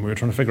night, and we were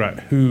trying to figure out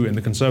who in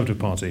the Conservative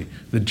Party,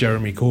 the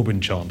Jeremy Corbyn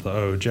chant,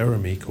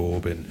 Jeremy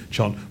Corbyn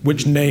chant,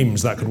 which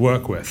names that could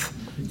work with.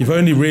 You've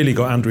only really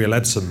got Andrea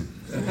Leadsom.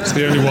 It's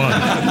the only one.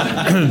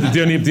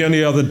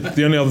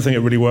 the only other thing it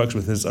really works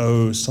with is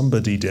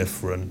somebody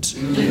different.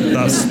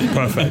 That's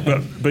perfect.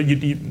 But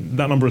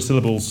that number of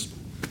syllables,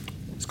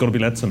 it's got to be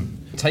Leadsom.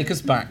 Take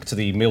us back to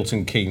the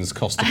Milton Keynes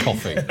Costa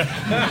Coffee,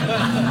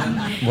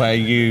 where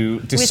you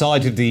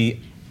decided the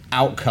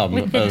outcome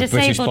with the of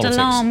British disabled politics.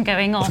 Alarm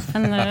going off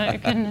and the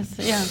goodness,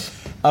 yeah.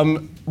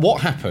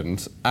 What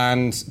happened,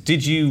 and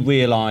did you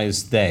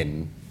realise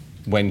then,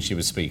 when she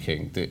was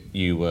speaking, that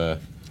you were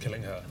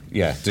killing her?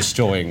 Yeah,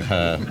 destroying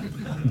her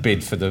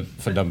bid for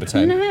number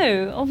 10.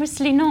 No,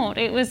 obviously not.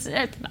 It was.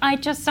 I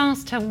just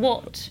asked her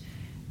what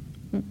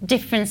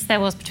difference there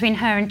was between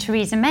her and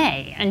Theresa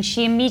May, and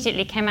she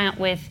immediately came out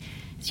with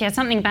She had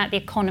something about the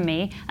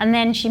economy, and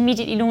then she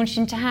immediately launched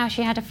into how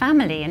she had a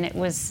family, and it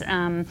was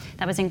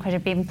that was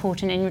incredibly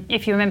important. And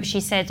if you remember,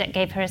 she said it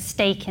gave her a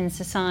stake in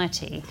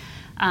society.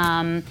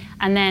 And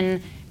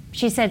then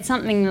she said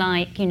something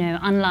like,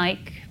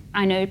 unlike,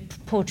 I know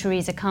poor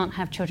Theresa can't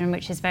have children,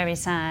 which is very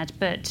sad,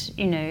 but,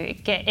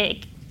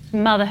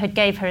 motherhood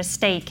gave her a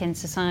stake in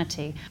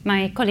society.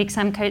 My colleague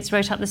Sam Coates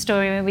wrote up the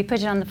story where we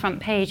put it on the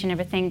front page and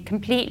everything,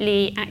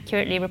 completely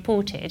accurately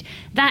reported.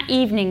 That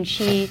evening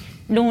she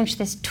launched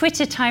this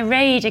Twitter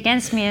tirade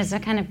against me as a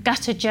kind of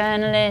gutter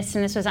journalist,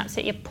 and this was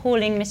absolutely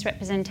appalling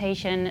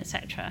misrepresentation,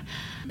 etc.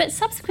 But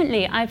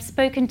subsequently, I've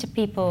spoken to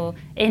people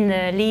in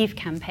the Leave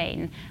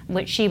campaign,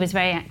 which she was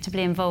very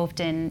actively involved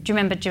in. Do you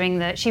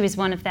remember she was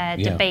one of their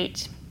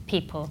debate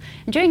people.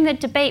 And during the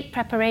debate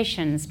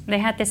preparations, they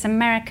had this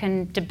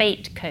American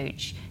debate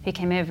coach who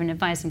came over and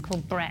advised them,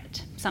 called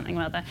Brett, something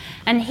or other.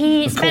 And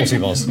he Of course he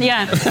was.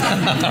 Yeah.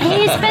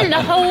 He spent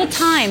the whole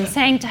time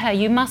saying to her,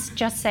 you must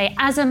just say,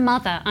 as a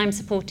mother, I'm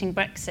supporting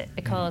Brexit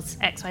because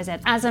X, Y, Z,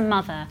 as a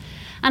mother.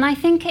 And I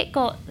think it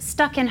got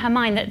stuck in her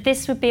mind that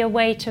this would be a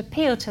way to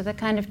appeal to the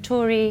kind of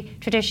Tory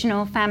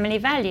traditional family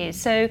values.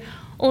 So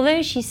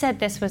although she said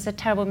this was a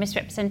terrible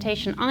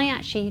misrepresentation, I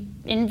actually,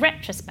 in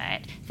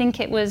retrospect, think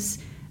it was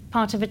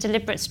part of a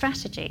deliberate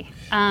strategy,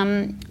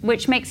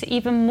 which makes it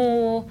even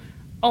more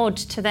odd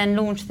to then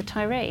launch the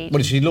tirade.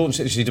 Well, she launched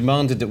it. She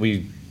demanded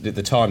that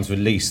the Times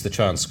release the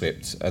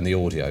transcript and the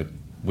audio,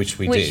 which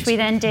we did. Which we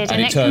then did,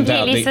 and it turned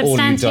out that all you'd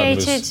done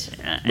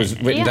substantiated, was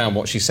written down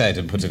what she said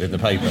and put it in the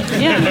paper.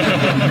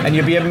 Yeah. And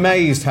you'd be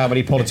amazed how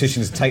many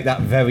politicians take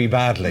that very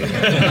badly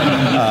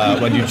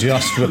when you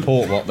just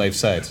report what they've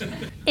said.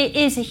 It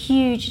is a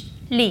huge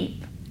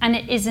leap. And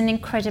it is an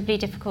incredibly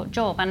difficult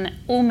job, and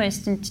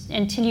almost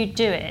until you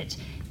do it,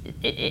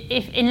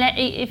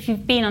 if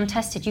you've been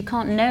untested, you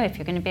can't know if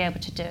you're going to be able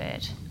to do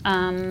it.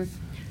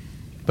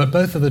 But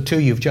both of the two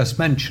you've just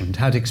mentioned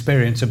had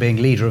experience of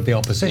being leader of the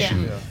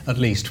opposition, at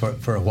least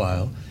for a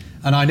while.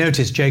 And I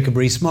noticed Jacob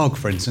Rees-Mogg,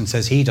 for instance,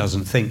 says he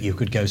doesn't think you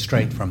could go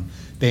straight from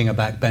being a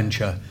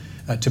backbencher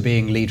to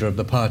being leader of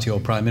the party or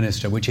prime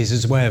minister, which is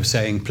his way of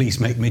saying, please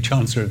make me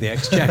Chancellor of the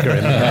Exchequer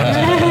in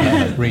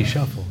the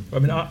reshuffle. I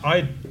mean,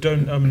 I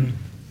don't.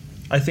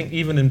 I think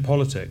even in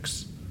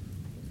politics,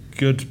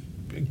 good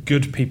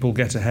people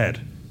get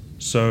ahead.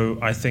 So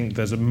I think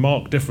there's a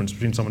marked difference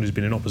between someone who's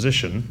been in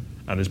opposition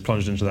and is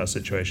plunged into that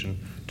situation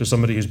to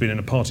somebody who's been in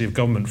a party of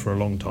government for a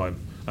long time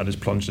and is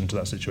plunged into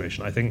that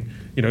situation. I think,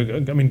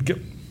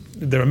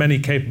 there are many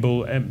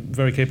capable,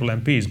 very capable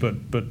MPs,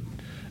 but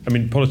I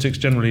mean, politics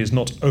generally is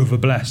not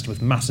overblessed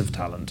with massive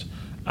talent.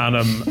 And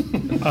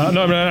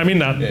no, I mean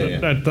that.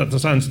 Yeah. That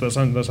sounds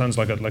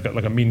like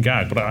a mean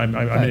gag, but I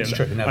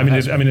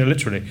mean it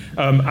literally.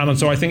 And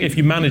so I think if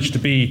you manage to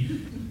be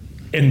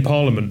in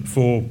Parliament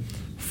for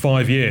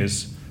 5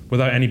 years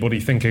without anybody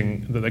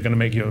thinking that they're going to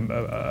make you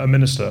a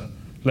minister,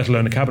 let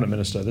alone a cabinet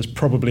minister, there's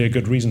probably a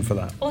good reason for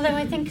that. Although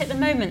I think at the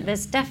moment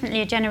there's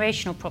definitely a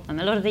generational problem.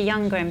 A lot of the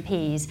younger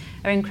MPs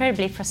are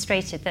incredibly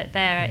frustrated that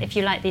they're, if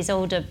you like, these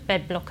older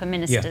bed blocker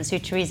ministers who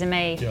Theresa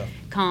May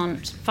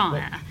can't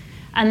fire.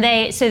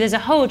 So there's a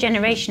whole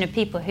generation of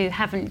people who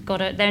haven't got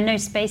there are no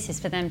spaces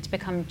for them to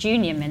become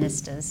junior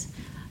ministers.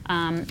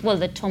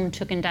 The Tom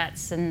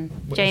Tugendhats and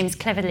James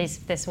Cleverleys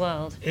of this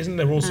world. Isn't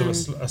there also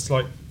a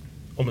slight,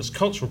 almost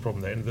cultural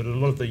problem there, in that a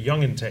lot of the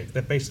young intake,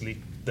 they're basically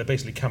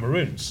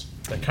Cameroons.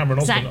 They're Cameron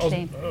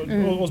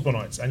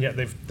Osbornites, and yet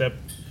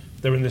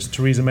they're in this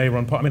Theresa May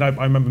run party. I mean,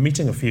 I remember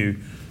meeting a few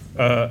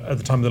at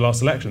the time of the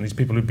last election. These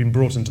people who'd been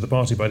brought into the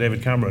party by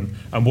David Cameron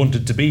and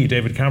wanted to be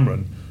David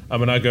Cameron, and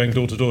were now going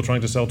door to door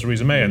trying to sell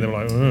Theresa May, and they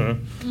were like,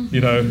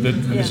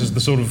 this is the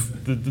sort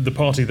of the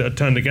party that had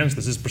turned against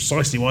this. Is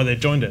precisely why they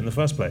joined it in the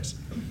first place.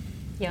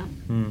 Yeah.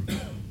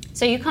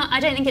 So you can't. I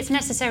don't think it's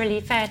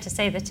necessarily fair to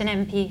say that an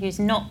MP who's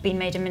not been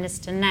made a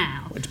minister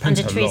now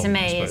under Theresa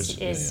May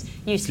is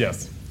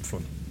useless. Yeah.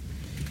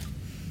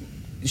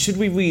 Should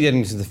we read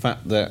into the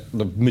fact that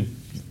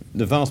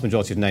the vast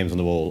majority of names on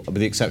the wall, with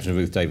the exception of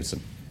Ruth Davidson,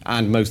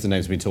 and most of the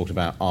names we've been talking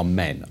about, are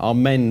men? Are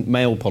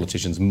male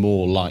politicians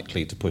more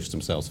likely to push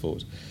themselves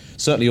forward?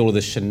 Certainly all of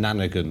the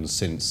shenanigans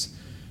since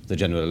the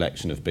general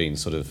election have been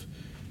sort of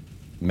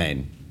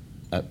men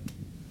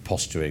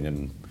posturing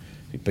and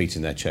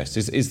beating their chests.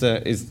 Is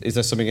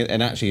there something,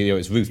 and actually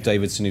it's Ruth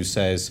Davidson who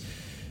says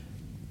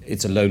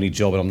it's a lonely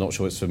job and I'm not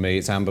sure it's for me.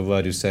 It's Amber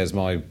Rudd who says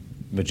my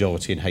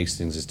majority in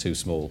Hastings is too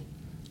small.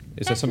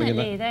 Is there something in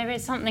that? There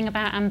is something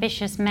about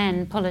ambitious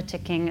men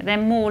politicking. They're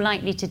more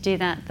likely to do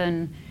that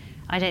than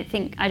I don't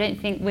think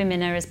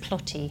women are as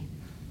plotty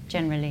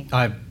generally.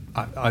 I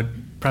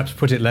perhaps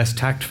put it less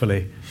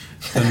tactfully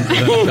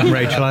than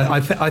Rachel.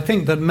 I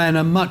think that men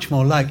are much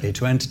more likely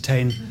to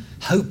entertain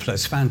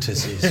hopeless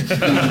fantasies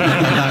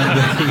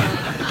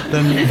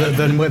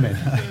than women.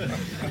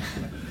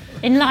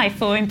 In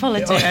life or in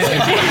politics? Both.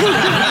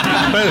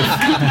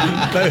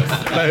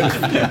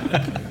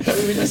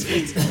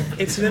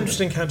 It's an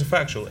interesting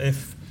counterfactual.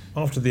 If,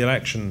 after the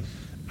election,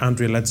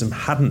 Andrea Leadsom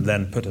hadn't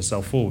then put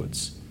herself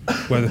forwards,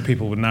 whether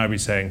people would now be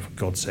saying, for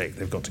God's sake,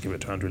 they've got to give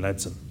it to Andrea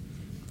Leadsom.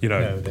 You know,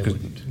 No, they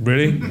wouldn't.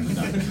 Really?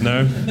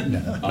 No?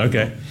 No.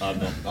 Okay.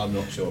 I'm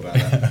not sure about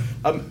that.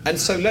 And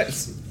so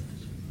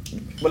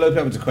we'll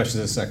open up to questions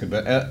in a second.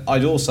 But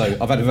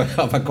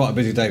I've had quite a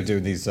busy day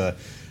doing these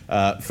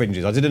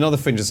fringes. I did another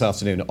fringe this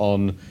afternoon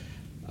on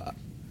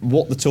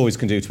what the Tories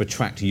can do to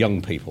attract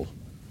young people.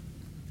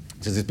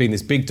 So there's been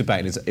this big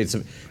debate, and it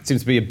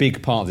seems to be a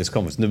big part of this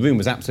conference. And the room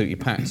was absolutely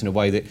packed in a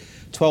way that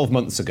 12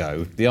 months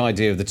ago, the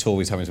idea of the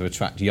Tories having to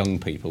attract young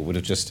people would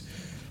have just,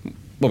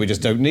 well, we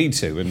just don't need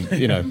to, and,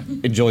 you know,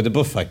 enjoy the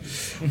buffet.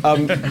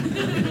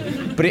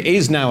 But it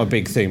is now a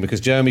big thing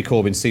because Jeremy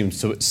Corbyn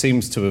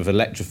seems to have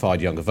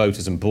electrified younger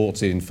voters and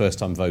brought in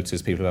first-time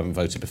voters, people who haven't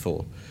voted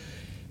before.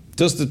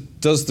 Does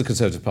the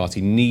Conservative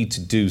Party need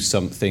to do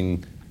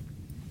something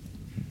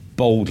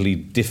boldly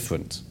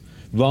different,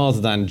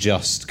 rather than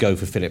just go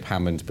for Philip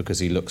Hammond because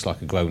he looks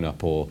like a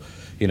grown-up, or,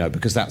 you know,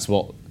 because that's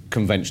what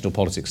conventional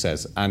politics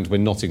says, and we're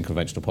not in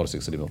conventional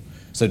politics anymore.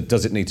 So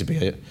does it need to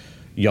be a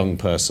young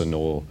person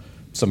or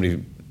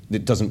somebody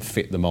that doesn't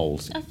fit the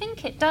mould? I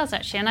think it does,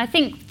 actually, and I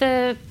think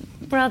the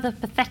rather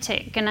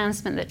pathetic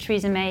announcement that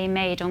Theresa May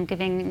made on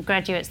giving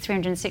graduates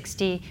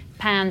 £360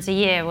 a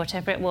year,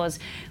 whatever it was,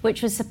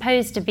 which was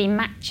supposed to be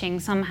matching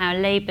somehow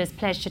Labour's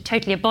pledge to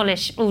totally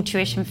abolish all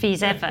tuition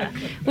fees ever,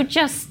 were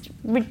just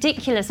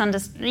ridiculous.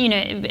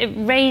 It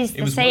raised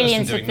the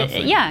salience of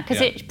it. Yeah, because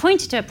it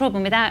pointed to a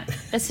problem without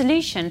a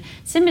solution.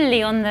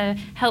 Similarly, on the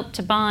Help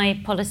to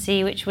Buy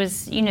policy, which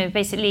was,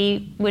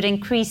 basically would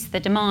increase the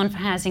demand for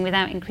housing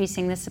without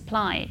increasing the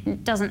supply,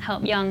 it doesn't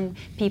help young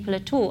people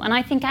at all. And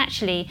I think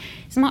actually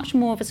it's much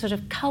more of a sort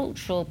of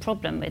cultural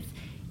problem with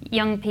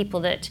young people,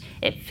 that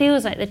it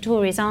feels like the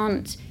Tories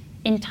aren't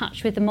in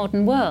touch with the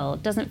modern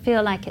world, doesn't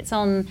feel like it's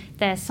on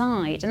their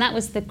side. And that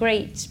was the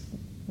great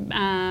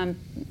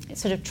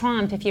sort of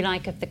triumph, if you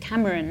like, of the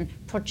Cameron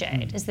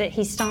project, is that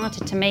he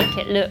started to make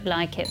it look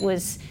like it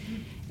was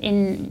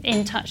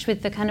in touch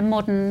with the kind of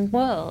modern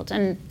world,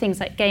 and things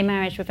like gay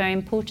marriage were very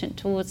important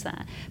towards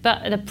that.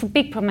 But the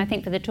big problem, I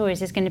think, for the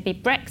Tories is going to be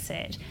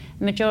Brexit.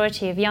 The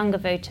majority of younger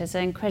voters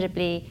are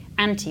incredibly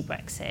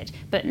anti-Brexit,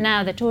 but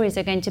now the Tories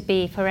are going to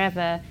be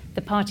forever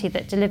the party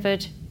that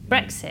delivered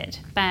Brexit,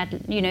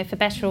 bad, for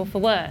better or for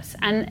worse.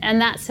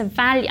 And that's a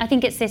value. I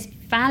think it's this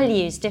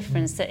values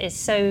difference that is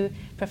so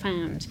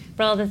profound,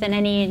 rather than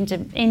any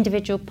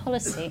individual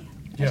policy.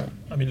 Yeah,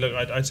 I mean, look,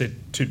 I'd say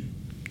two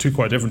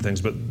quite different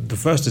things, but the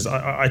first is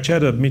I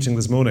chaired a meeting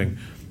this morning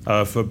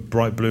for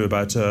Bright Blue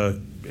about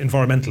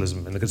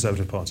environmentalism in the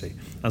Conservative Party,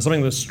 and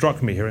something that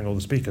struck me hearing all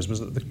the speakers was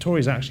that the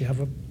Tories actually have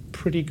a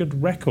pretty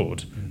good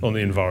record on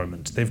the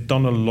environment. They've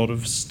done a lot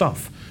of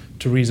stuff.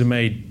 Theresa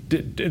May,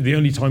 the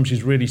only time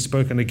she's really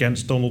spoken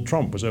against Donald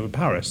Trump was over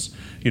Paris.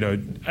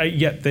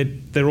 Yet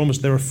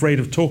they're afraid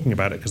of talking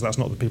about it because that's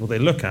not the people they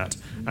look at,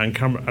 and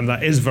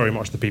that is very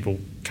much the people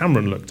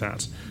Cameron looked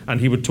at, and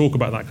he would talk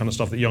about that kind of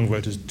stuff that young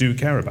voters do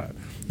care about.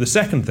 The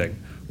second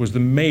thing was the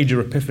major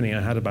epiphany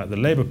I had about the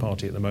Labour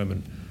Party at the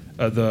moment,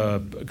 at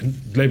the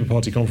Labour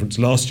Party conference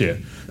last year,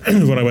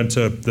 when I went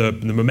to the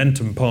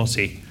Momentum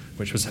Party,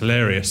 which was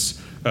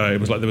hilarious.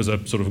 It was like there was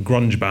a sort of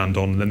grunge band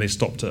on, and then they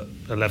stopped at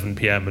 11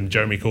 p.m. and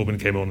Jeremy Corbyn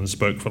came on and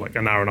spoke for like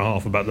an hour and a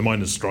half about the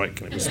miners'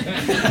 strike, and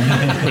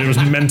it was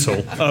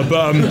mental.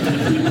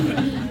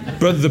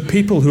 But the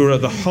people who are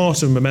at the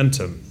heart of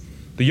Momentum,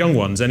 the young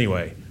ones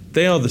anyway,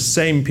 they are the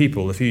same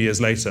people a few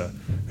years later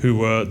who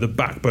were the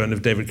backbone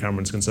of David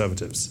Cameron's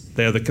Conservatives.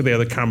 They are the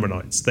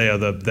Cameronites.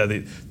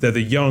 They're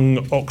the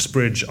young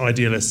Oxbridge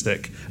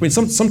idealistic. I mean,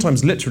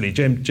 sometimes literally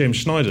James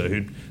Schneider,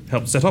 who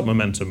helped set up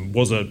Momentum,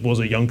 was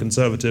a young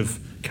Conservative,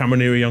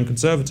 Cameron-era young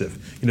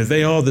Conservative.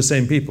 They are the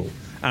same people,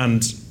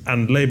 and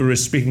Labour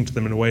is speaking to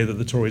them in a way that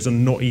the Tories are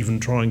not even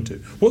trying to.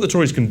 What the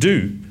Tories can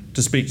do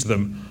to speak to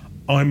them,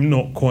 I'm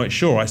not quite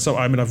sure.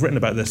 I've written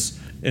about this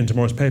in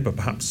tomorrow's paper,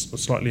 perhaps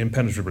slightly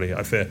impenetrably,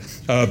 I fear.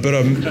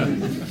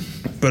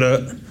 But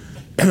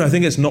I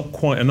think it's not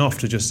quite enough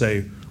to just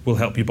say, we'll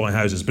help you buy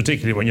houses,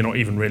 particularly when you're not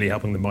even really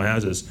helping them buy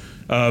houses.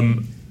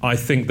 I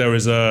think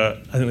there's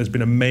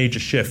been a major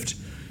shift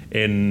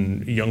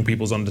in young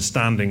people's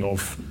understanding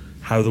of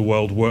how the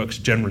world works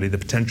generally, the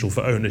potential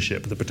for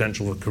ownership, the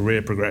potential for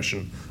career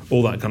progression,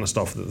 all that kind of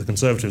stuff that the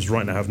Conservatives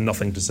right now have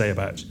nothing to say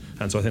about.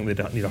 And so I think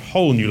they need a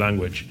whole new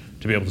language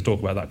to be able to talk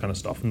about that kind of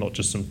stuff, not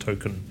just some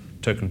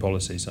token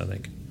policies, I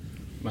think.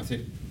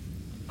 Matthew?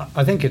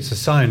 I think it's a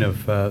sign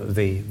of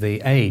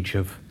the age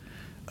of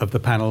the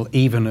panel,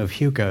 even of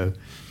Hugo,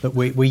 that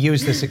we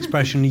use this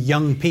expression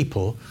young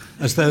people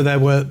as though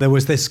there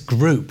was this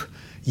group,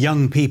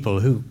 young people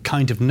who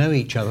kind of know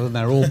each other and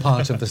they're all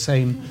part of the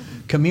same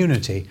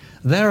community.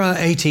 There are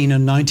 18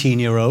 and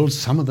 19-year-olds,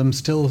 some of them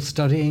still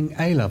studying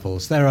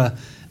A-levels. There are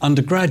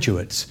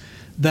undergraduates.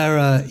 There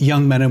are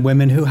young men and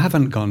women who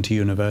haven't gone to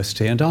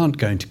university and aren't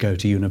going to go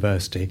to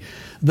university.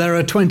 There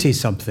are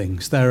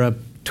 20-somethings. There are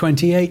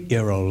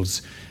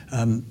 28-year-olds,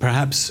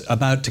 perhaps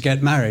about to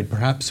get married,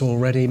 perhaps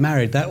already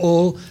married. They're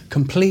all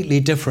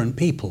completely different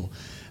people.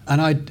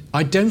 And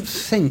I don't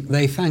think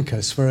they thank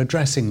us for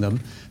addressing them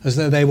as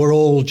though they were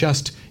all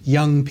just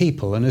young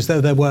people and as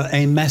though there were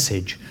a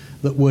message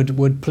that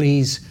would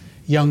please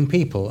young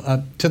people.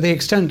 To the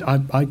extent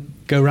I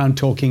go around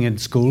talking in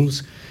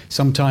schools,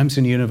 sometimes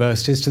in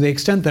universities, to the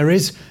extent there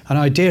is an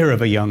idea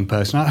of a young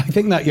person, I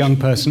think that young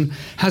person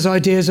has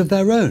ideas of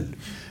their own.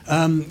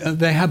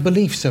 They have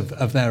beliefs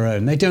of their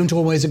own. They don't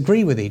always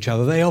agree with each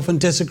other. They often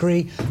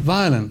disagree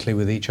violently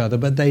with each other,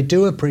 but they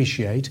do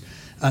appreciate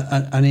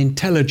an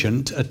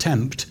intelligent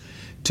attempt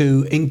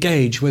to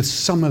engage with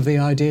some of the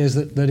ideas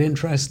that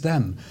interest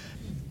them.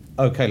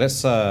 OK,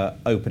 let's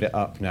open it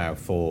up now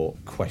for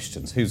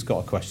questions. Who's got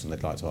a question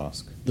they'd like to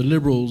ask? The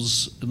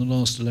Liberals in the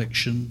last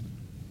election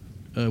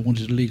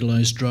wanted to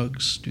legalise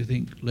drugs. Do you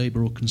think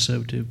Labour or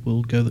Conservative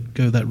will go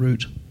that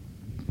route?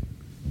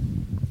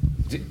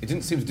 It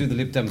didn't seem to do the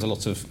Lib Dems a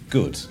lot of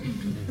good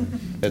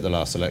at the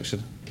last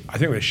election. I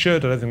think they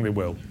should. I don't think they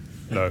will.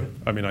 No.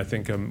 I mean, I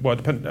think... well, it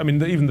depends. I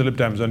mean, even the Lib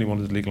Dems only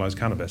wanted to legalise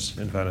cannabis,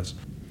 in fairness.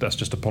 That's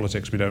just a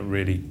politics we don't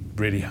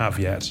really have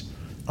yet.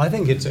 I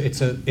think it's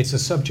a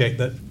subject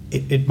that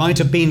it might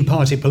have been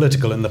party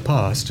political in the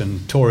past,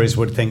 and Tories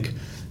would think,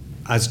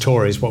 as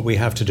Tories, what we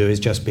have to do is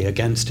just be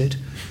against it,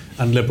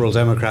 and Liberal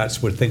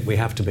Democrats would think we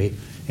have to be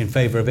in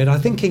favour of it. I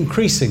think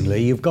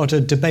increasingly you've got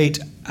a debate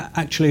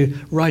actually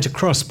right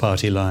across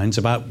party lines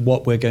about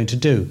what we're going to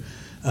do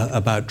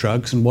about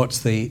drugs and what's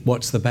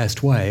the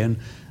best way, and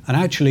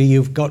actually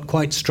you've got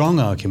quite strong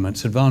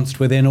arguments advanced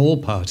within all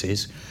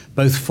parties,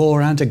 both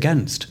for and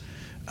against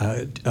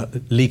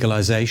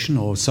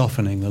legalisation or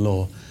softening the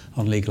law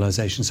on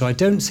legalisation. So I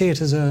don't see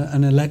it as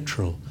an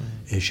electoral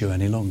issue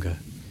any longer.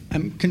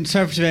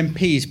 Conservative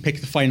MPs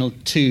picked the final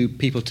two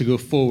people to go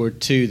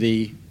forward to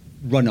the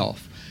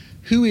runoff.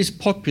 Who is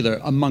popular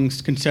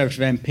amongst Conservative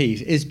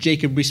MPs? Is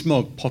Jacob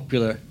Rees-Mogg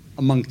popular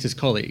amongst his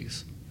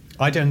colleagues?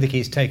 I don't think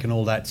he's taken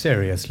all that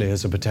seriously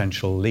as a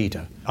potential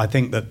leader. I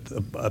think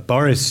that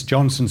Boris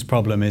Johnson's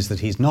problem is that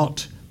he's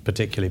not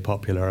particularly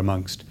popular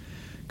amongst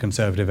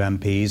Conservative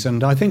MPs,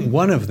 and I think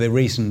one of the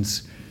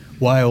reasons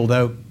why,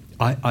 although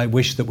I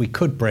wish that we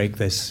could break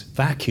this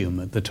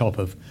vacuum at the top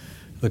of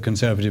the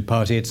Conservative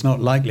Party, it's not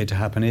likely to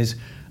happen, is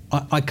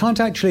I can't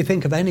actually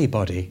think of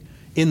anybody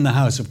in the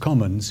House of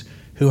Commons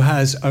who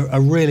has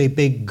a really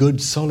big, good,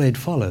 solid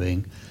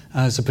following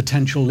as a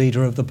potential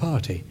leader of the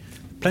party.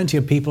 Plenty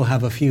of people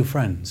have a few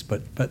friends,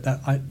 but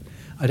I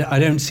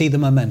don't see the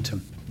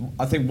momentum.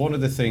 I think one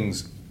of the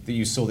things that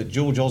you saw that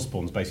George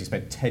Osborne's basically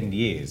spent 10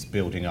 years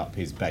building up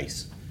his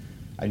base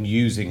and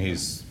using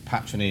his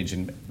patronage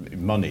and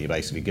money,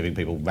 basically giving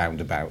people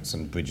roundabouts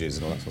and bridges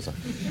and all that sort of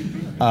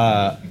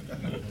stuff.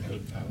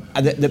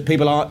 And that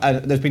people are,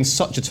 there's been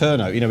such a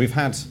turnout. You know, we've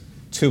had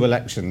 2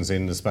 elections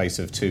in the space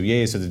of 2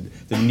 years, so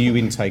the new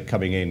intake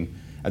coming in,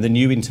 and the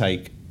new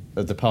intake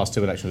of the past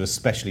 2 elections was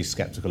especially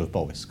sceptical of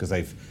Boris because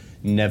they've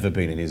never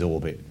been in his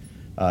orbit.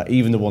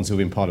 Even the ones who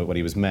were in Parliament when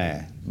he was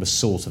mayor were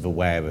sort of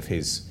aware of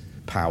his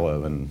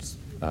power and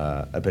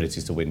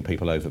abilities to win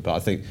people over. But I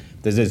think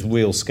there's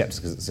real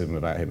scepticism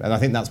about him. And I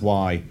think that's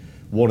why,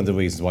 one of the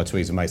reasons why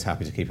Theresa May's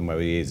happy to keep him where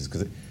he is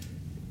because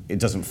it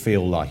doesn't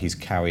feel like he's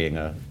carrying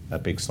a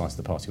big slice of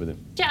the party with him.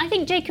 Yeah, I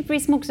think Jacob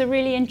Rees-Mogg's a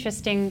really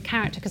interesting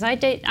character because I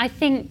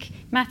think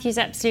Matthew's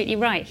absolutely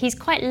right. He's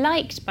quite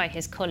liked by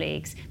his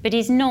colleagues, but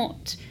he's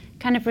not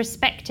kind of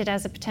respected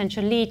as a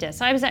potential leader.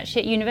 So I was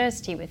actually at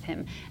university with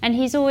him, and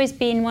he's always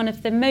been one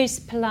of the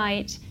most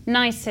polite,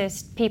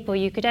 nicest people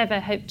you could ever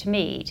hope to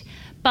meet,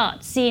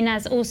 but seen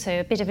as also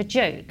a bit of a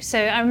joke. So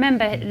I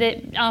remember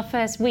that our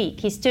first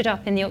week, he stood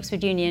up in the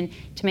Oxford Union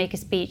to make a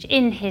speech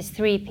in his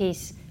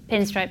 3-piece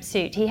pinstripe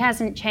suit. He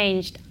hasn't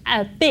changed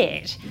a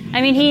bit.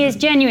 I mean, he is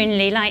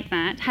genuinely like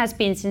that, has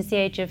been since the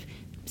age of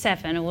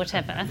 7 or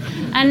whatever.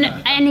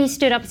 And he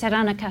stood up and said,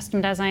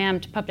 unaccustomed as I am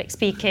to public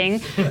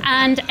speaking,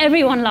 and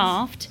everyone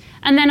laughed.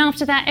 And then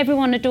after that,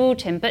 everyone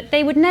adored him. But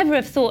they would never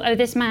have thought, oh,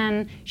 this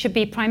man should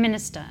be Prime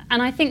Minister.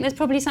 And I think there's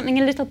probably something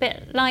a little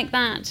bit like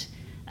that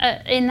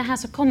in the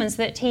House of Commons,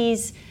 that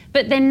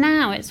but then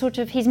now it's sort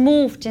of, he's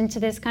morphed into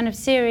this kind of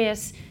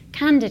serious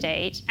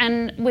candidate,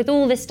 and with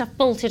all this stuff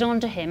bolted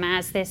onto him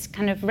as this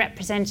kind of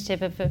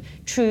representative of a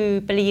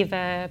true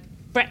believer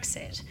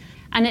Brexit.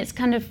 And it's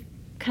kind of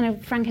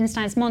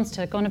Frankenstein's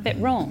monster gone a bit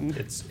wrong.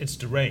 It's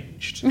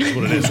deranged. Is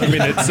what it is. I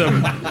mean, it's.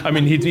 I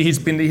mean, he's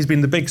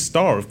been the big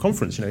star of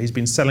conference. You know, he's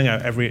been selling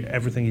out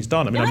everything he's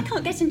done. I mean, I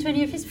can't get into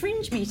any of his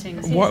fringe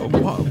meetings. Why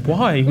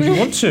would you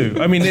want to?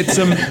 I mean, it's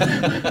and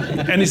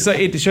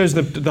it shows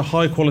the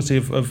high quality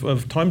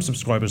of Times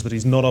subscribers that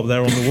he's not up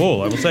there on the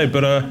wall. I will say,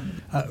 but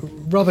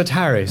Robert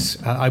Harris,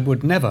 I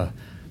would never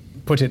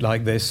put it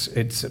like this.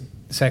 It's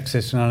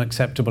sexist and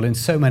unacceptable in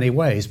so many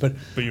ways, but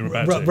you're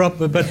about to.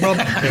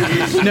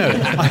 No,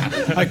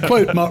 I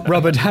quote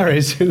Robert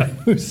Harris, who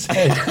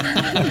said,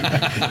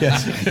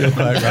 yes, you're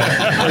quite right.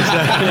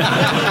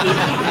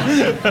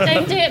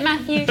 Don't do it,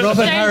 Matthew.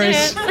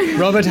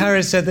 Robert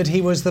Harris said that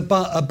he was a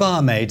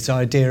barmaid's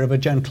idea of a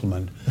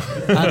gentleman,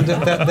 and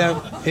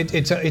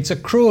it's a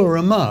cruel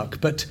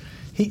remark, but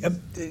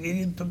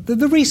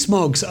the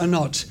Rees-Moggs are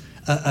not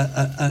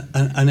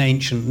an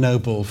ancient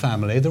noble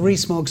family. The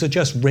Rees-Moggs are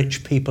just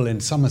rich people in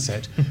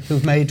Somerset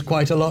who've made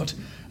quite a lot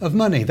of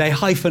money. They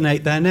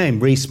hyphenate their name.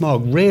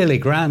 Rees-Mogg. Really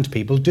grand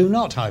people do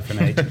not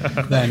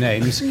hyphenate their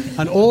names.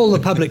 And all the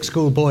public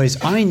school boys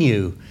I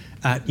knew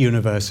at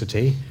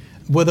university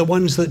were the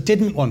ones that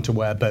didn't want to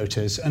wear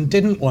boaters and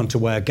didn't want to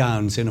wear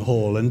gowns in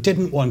hall and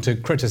didn't want to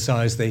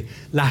criticise the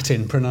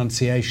Latin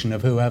pronunciation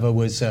of whoever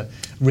was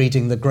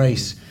reading the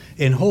grace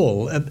in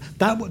hall.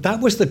 That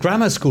was the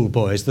grammar school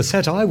boys, the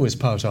set I was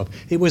part of.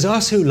 It was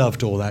us who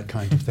loved all that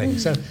kind of thing.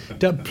 So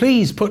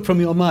please put from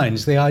your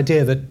minds the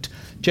idea that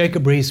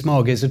Jacob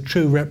Rees-Mogg is a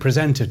true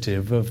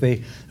representative of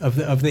the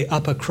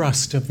upper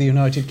crust of the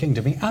United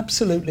Kingdom. He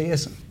absolutely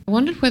isn't. I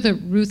wondered whether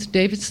Ruth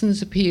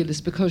Davidson's appeal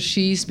is because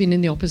she's been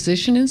in the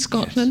opposition in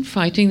Scotland, yes,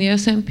 fighting the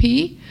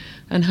SNP,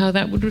 and how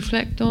that would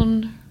reflect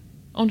on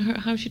her,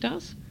 how she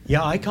does.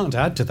 Yeah, I can't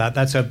add to that.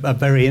 That's a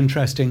very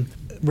interesting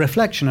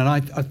reflection, and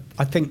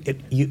I think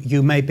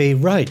you may be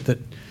right that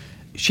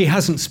she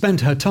hasn't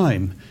spent her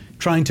time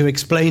trying to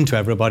explain to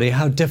everybody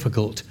how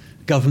difficult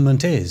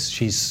government is.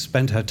 She's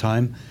spent her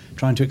time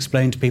trying to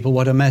explain to people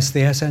what a mess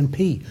the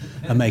SNP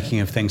are making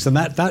of things, and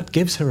that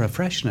gives her a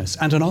freshness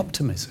and an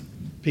optimism.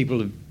 People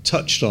have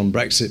touched on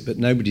Brexit, but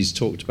nobody's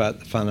talked about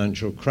the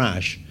financial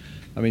crash.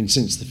 I mean,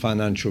 since the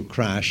financial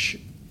crash,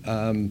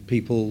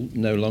 people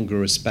no longer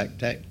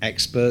respect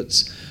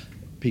experts.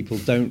 People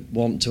don't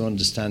want to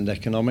understand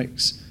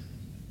economics.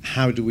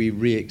 How do we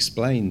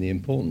re-explain the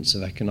importance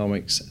of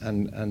economics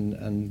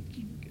and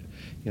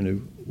you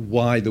know,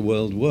 why the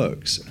world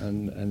works?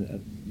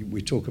 And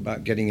we talk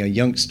about getting a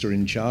youngster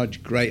in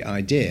charge, great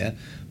idea,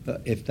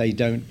 but if they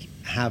don't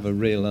have a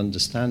real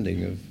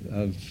understanding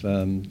of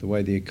the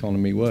way the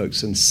economy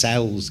works and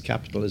sells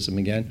capitalism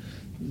again,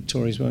 the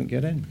Tories won't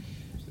get in.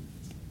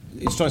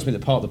 It strikes me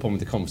that part of the problem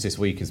with the conference this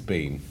week has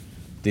been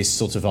this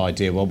sort of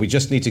idea, well, we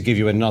just need to give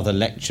you another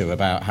lecture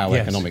about how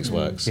economics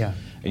works. Yeah.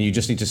 And you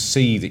just need to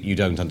see that you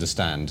don't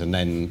understand, and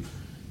then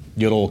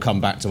you'll all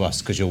come back to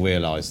us because you'll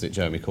realise that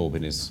Jeremy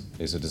Corbyn is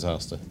a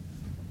disaster.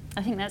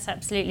 I think that's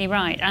absolutely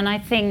right. And I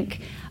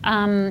think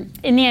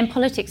in the end,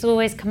 politics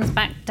always comes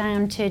back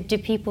down to, do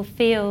people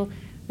feel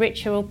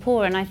richer or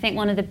poor? And I think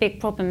one of the big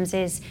problems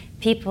is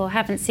people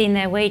haven't seen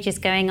their wages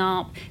going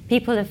up.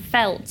 People have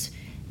felt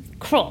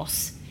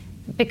cross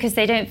because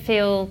they don't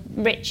feel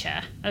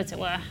richer, as it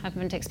were. I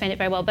haven't explained it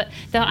very well. But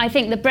I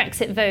think the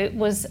Brexit vote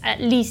was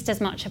at least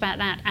as much about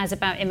that as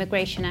about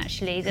immigration,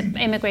 actually.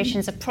 Immigration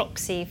is a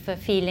proxy for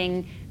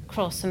feeling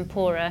cross and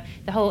poorer.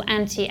 The whole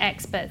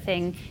anti-expert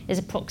thing is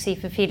a proxy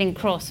for feeling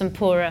cross and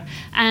poorer.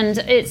 And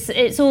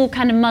it's all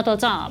kind of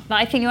muddled up. But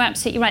I think you're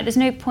absolutely right. There's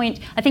no point.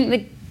 I think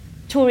the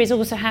Tories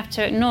also have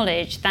to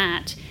acknowledge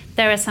that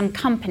there are some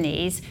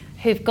companies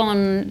who've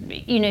gone,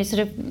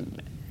 sort of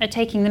are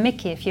taking the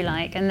mickey, if you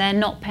like, and they're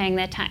not paying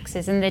their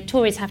taxes. And the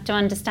Tories have to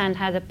understand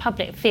how the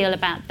public feel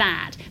about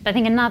that. But I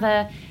think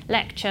another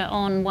lecture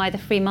on why the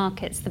free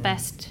market's the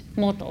best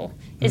model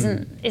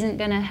isn't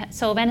going to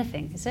solve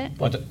anything, is it?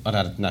 Well, I'd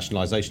add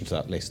nationalisation to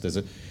that list.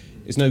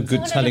 It's no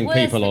good telling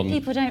people on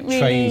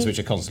trains which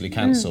are constantly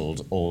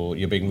cancelled, or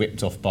you're being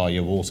ripped off by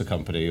your water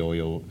company or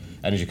your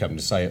energy company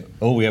to say,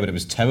 oh, yeah, but it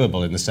was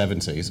terrible in the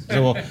 70s.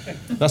 So, well,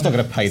 that's not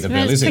going to pay the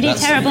bill, is it?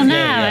 It's pretty terrible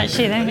now,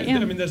 actually. Yeah.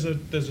 I mean, there's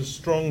a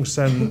strong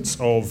sense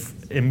of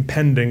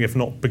impending, if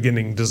not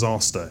beginning,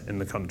 disaster in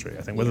the country.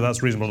 I think whether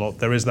that's reasonable or not,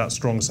 there is that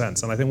strong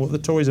sense. And I think what the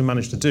Tories have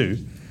managed to do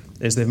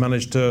is they've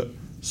managed to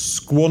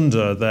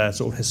squander their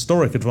sort of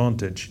historic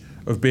advantage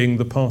of being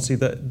the party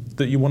that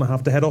you want to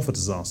have to head off a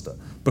disaster,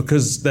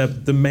 because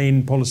the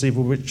main policy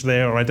for which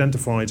they are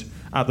identified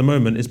at the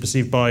moment is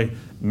perceived by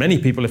many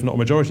people, if not a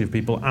majority of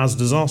people, as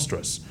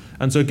disastrous.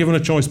 And so given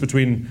a choice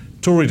between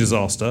Tory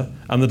disaster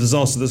and the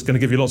disaster that's going to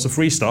give you lots of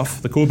free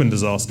stuff, the Corbyn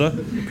disaster,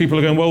 people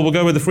are going, well, we'll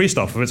go with the free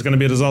stuff if it's going to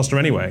be a disaster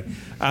anyway.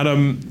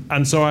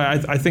 And so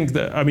I think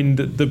that, I mean,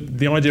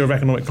 the idea of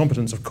economic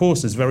competence, of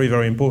course, is very,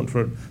 very important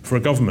for a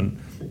government.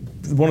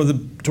 One of the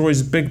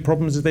Tories' big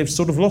problems is they've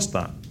sort of lost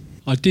that.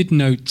 I did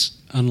note,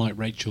 unlike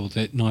Rachel,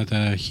 that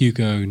neither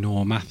Hugo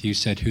nor Matthew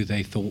said who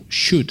they thought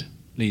should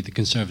lead the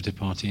Conservative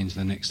Party into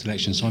the next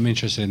election, so I'm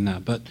interested in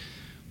that. But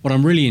what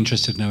I'm really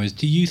interested to know is,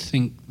 do you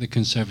think the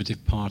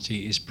Conservative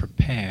Party is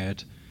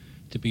prepared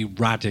to be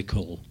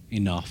radical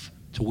enough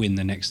to win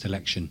the next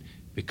election?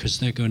 Because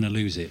they're going to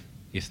lose it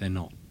if they're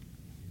not.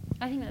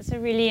 I think that's a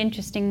really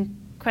interesting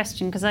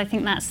question, because I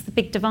think that's the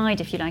big divide,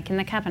 if you like, in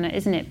the cabinet,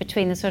 isn't it,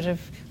 between the sort of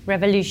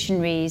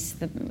revolutionaries,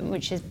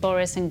 which is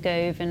Boris and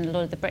Gove and a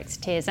lot of the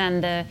Brexiteers,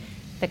 and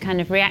the kind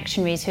of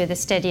reactionaries who are the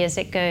steady as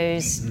it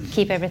goes,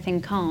 keep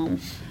everything calm.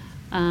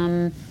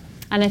 And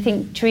I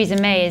think Theresa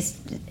May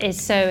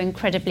is so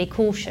incredibly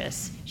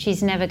cautious.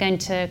 She's never going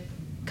to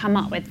come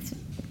up with...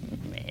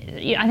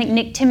 I think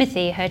Nick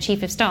Timothy, her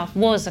chief of staff,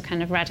 was a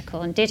kind of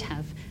radical and did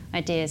have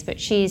ideas, but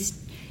she's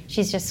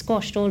just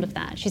squashed all of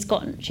that.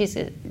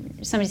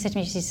 Somebody said to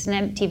me, she's an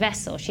empty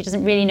vessel. She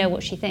doesn't really know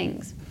what she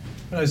thinks.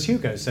 Well, as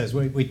Hugo says,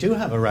 we do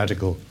have a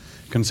radical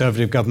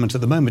Conservative government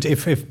at the moment.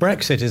 If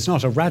Brexit is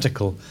not a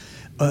radical,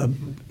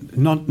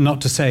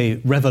 not to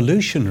say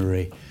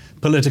revolutionary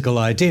political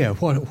idea,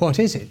 what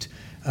is it?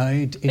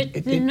 A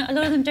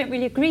lot of them don't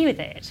really agree with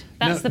it.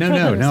 That's the no,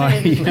 problem. No,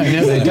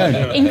 they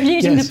don't.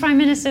 Including the Prime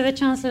Minister, the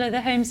Chancellor,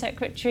 the Home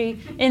Secretary,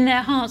 in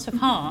their hearts of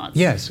hearts,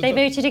 they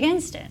voted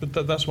against it.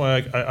 But that's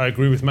why I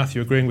agree with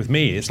Matthew agreeing with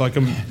me. It's like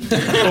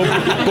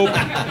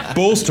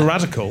balls to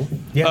radical.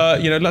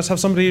 Let's have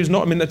somebody who's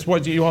not. I mean, that's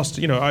what you asked.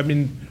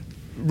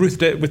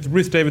 With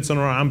Ruth Davidson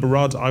or Amber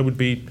Rudd, I would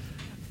be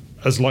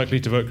as likely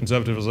to vote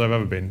Conservative as I've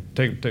ever been.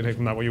 Take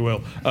from that what you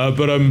will.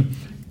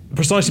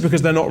 Precisely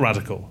because they're not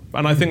radical.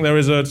 And I think there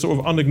is a sort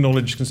of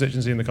unacknowledged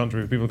constituency in the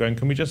country of people going,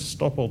 can we just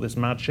stop all this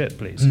mad shit,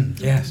 please?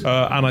 Yes.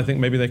 And I think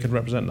maybe they could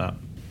represent that.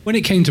 When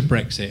it came to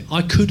Brexit,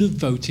 I could have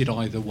voted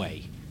either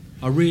way.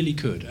 I really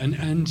could. And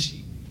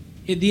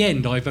in the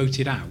end, I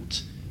voted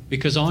out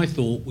because I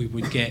thought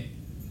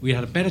we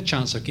had a better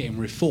chance of getting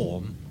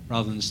reform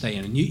rather than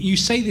staying. And you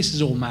say this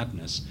is all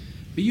madness,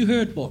 but you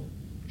heard what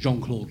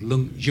Jean-Claude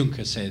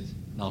Juncker said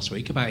last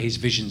week about his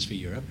visions for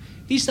Europe.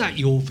 Is that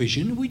your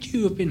vision? Would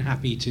you have been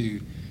happy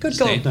to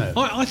stay? God,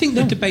 no. I think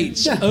the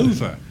debate's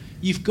over.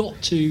 You've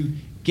got to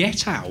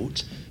get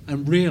out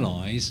and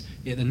realise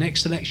at the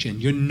next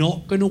election you're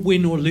not going to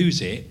win or lose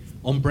it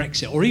on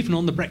Brexit or even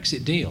on the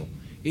Brexit deal.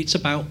 It's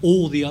about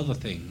all the other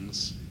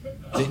things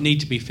that need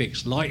to be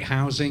fixed, like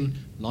housing,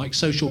 like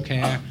social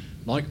care,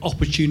 like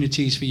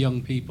opportunities for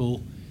young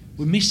people.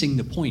 We're missing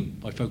the point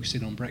by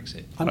focusing on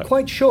Brexit. I'm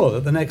quite sure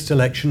that the next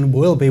election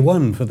will be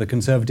won for the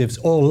Conservatives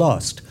or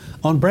lost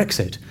on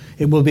Brexit.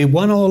 It will be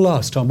won or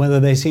lost on whether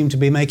they seem to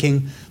be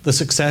making the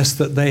success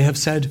that they have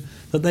said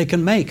that they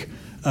can make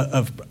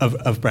of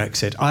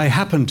Brexit. I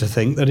happen to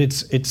think that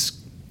it's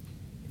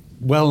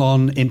well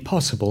on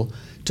impossible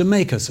to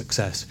make a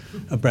success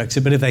of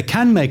Brexit. But if they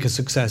can make a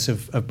success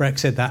of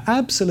Brexit, they're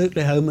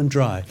absolutely home and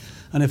dry.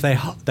 And if they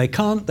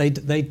can't,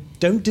 they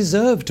don't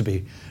deserve to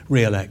be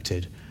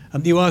re-elected.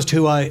 You asked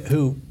who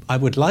I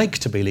would like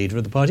to be leader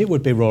of the party. It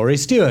would be Rory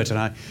Stewart, and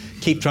I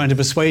keep trying to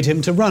persuade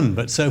him to run,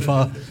 but so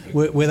far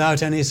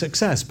without any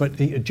success. But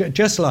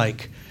just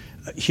like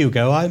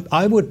Hugo,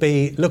 I would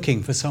be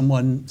looking for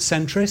someone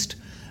centrist,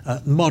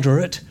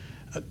 moderate,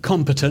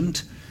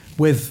 competent,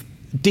 with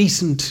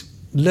decent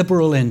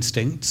liberal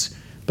instincts,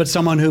 but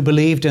someone who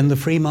believed in the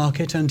free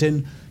market and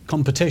in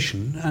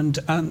competition, and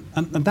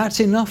that's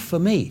enough for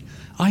me.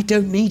 I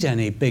don't need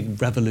any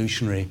big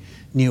revolutionary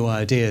new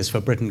ideas for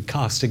Britain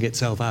casting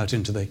itself out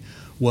into the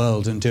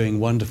world and doing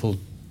wonderful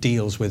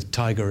deals with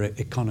tiger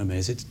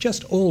economies. It's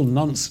just all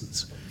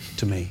nonsense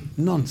to me.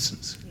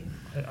 Nonsense.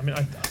 I mean,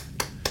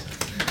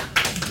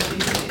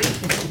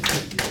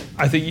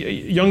 I think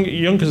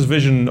Juncker's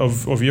vision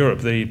of Europe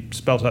that he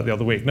spelt out the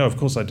other week, no, of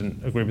course I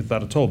didn't agree with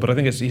that at all, but I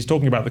think he's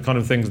talking about the kind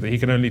of things that he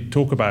can only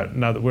talk about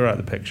now that we're out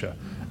of the picture.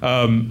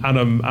 And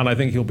I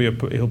think he'll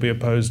be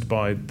opposed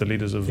by the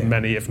leaders of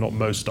many, if not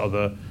most,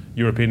 other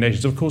European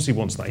nations. Of course he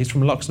wants that. He's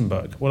from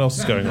Luxembourg. What else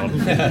is going on?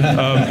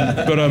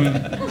 I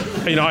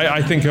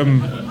think,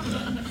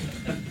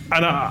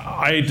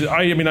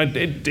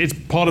 it's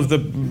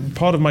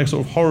part of my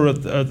sort of horror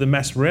at the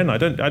mess we're in. I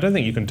don't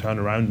think you can turn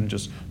around and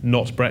just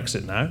not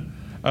Brexit now.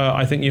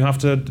 I think you have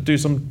to do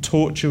some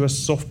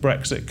tortuous soft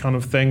Brexit kind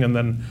of thing and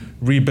then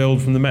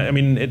rebuild from the.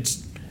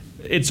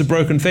 It's a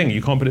broken thing. You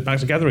can't put it back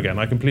together again.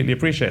 I completely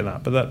appreciate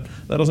that, but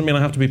that doesn't mean I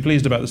have to be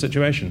pleased about the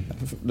situation.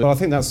 Well, I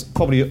think that's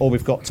probably all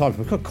we've got time for.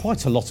 We've got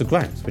quite a lot of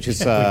ground, which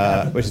is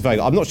very good.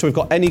 I'm not sure we've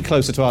got any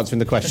closer to answering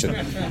the question,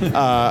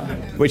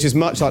 which is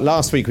much like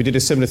last week. We did a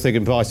similar thing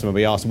in Brighton when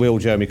we asked, will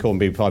Jeremy Corbyn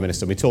be Prime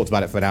Minister? And we talked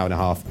about it for an hour and a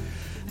half.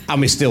 And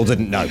we still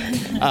didn't know,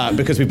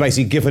 because we've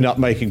basically given up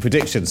making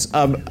predictions.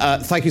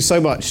 Thank you so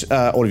much,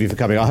 all of you, for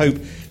coming. I hope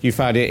you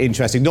found it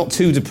interesting, not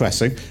too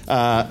depressing, but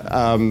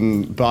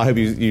I hope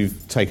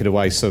you've taken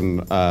away some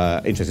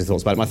interesting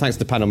thoughts about it. My thanks to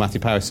the panel, Matthew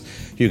Parris,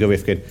 Hugo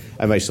Rifkin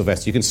and Rachel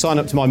Sylvester. You can sign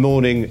up to my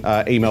morning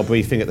email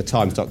briefing at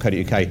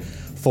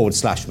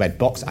thetimes.co.uk/red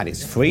box, and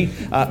it's free.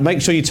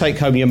 Make sure you take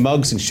home your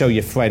mugs and show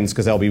your friends,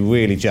 because they'll be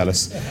really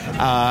jealous.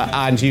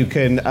 And you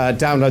can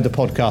download the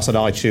podcast on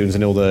iTunes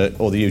and all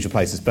the usual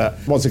places. But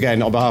once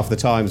again, on behalf of the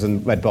Times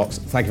and Red Box,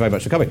 thank you very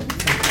much for coming.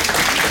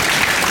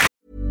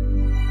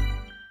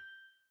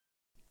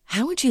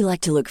 How would you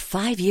like to look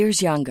 5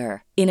 years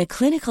younger? In a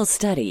clinical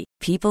study,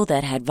 people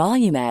that had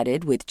volume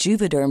added with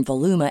Juvederm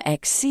Voluma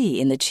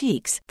XC in the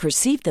cheeks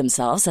perceived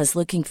themselves as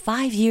looking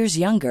 5 years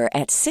younger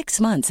at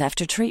 6 months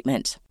after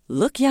treatment.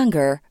 Look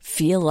younger,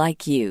 feel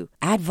like you.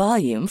 Add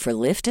volume for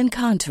lift and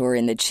contour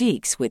in the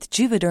cheeks with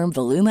Juvederm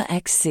Voluma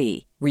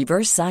XC.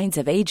 Reverse signs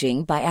of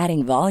aging by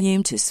adding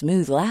volume to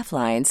smooth laugh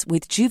lines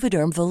with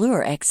Juvederm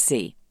Volure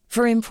XC.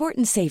 For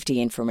important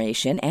safety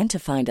information and to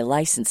find a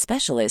licensed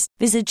specialist,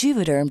 visit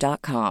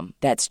Juvederm.com.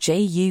 That's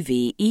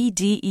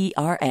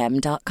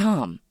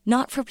JUVEDERM.com.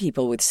 Not for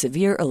people with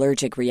severe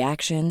allergic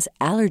reactions,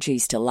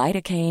 allergies to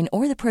lidocaine,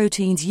 or the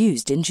proteins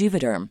used in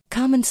Juvederm.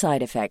 Common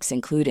side effects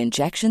include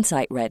injection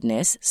site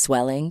redness,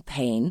 swelling,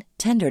 pain,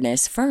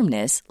 tenderness,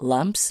 firmness,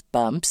 lumps,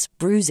 bumps,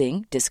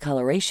 bruising,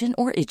 discoloration,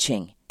 or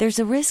itching. There's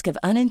a risk of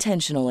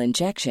unintentional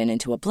injection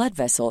into a blood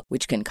vessel,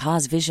 which can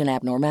cause vision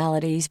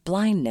abnormalities,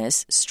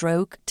 blindness,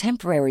 stroke,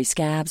 temporary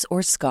scabs,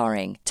 or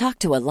scarring. Talk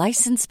to a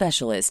licensed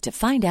specialist to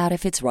find out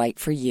if it's right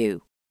for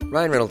you.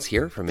 Ryan Reynolds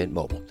here from Mint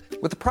Mobile.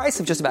 With the price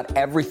of just about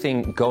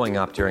everything going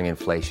up during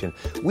inflation,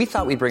 we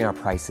thought we'd bring our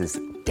prices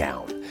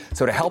down.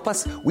 So to help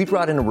us, we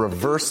brought in a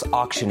reverse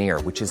auctioneer,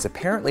 which is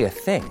apparently a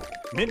thing.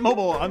 Mint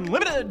Mobile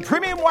Unlimited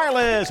Premium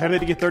Wireless. How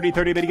to get 30,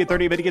 30, bit to get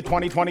 30, bit to get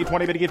 20, 20,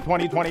 20, bit to get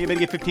 20, 20, bit to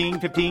get 15,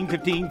 15,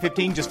 15,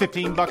 15, just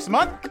 $15 a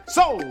month?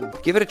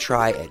 Sold! Give it a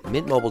try at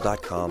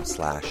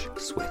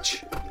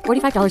mintmobile.com/switch.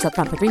 $45 up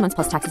front for 3 months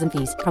plus taxes and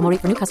fees. Promo rate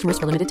for new customers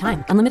for limited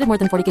time. Unlimited more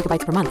than 40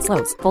 gigabytes per month.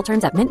 Slows full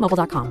terms at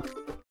mintmobile.com.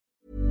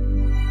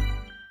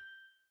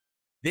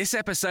 This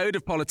episode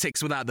of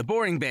Politics Without the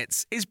Boring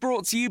Bits is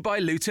brought to you by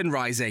Luton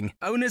Rising,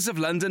 owners of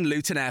London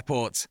Luton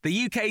Airport, the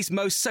UK's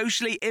most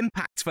socially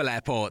impactful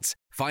airport.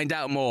 Find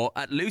out more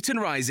at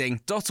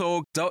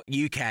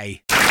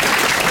lutonrising.org.uk.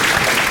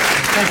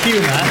 Thank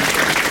you, Matt.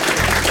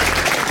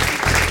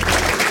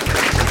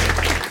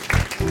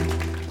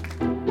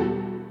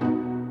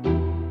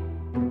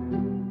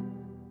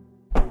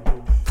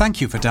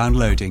 Thank you for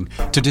downloading.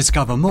 To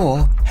discover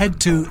more,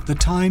 head to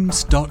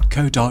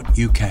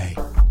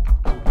thetimes.co.uk.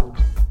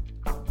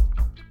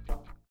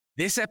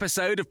 This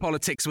episode of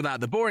Politics Without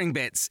the Boring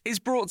Bits is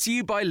brought to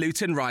you by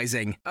Luton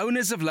Rising,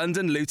 owners of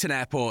London Luton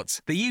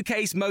Airport, the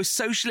UK's most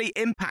socially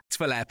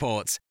impactful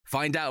airport.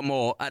 Find out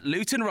more at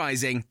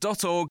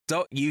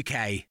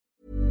lutonrising.org.uk.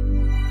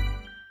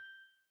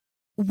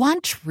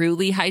 Want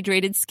truly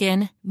hydrated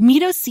skin?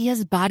 Meet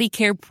Osea's Body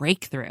Care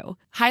Breakthrough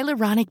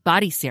Hyaluronic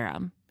Body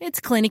Serum. It's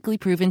clinically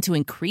proven to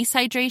increase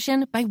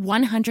hydration by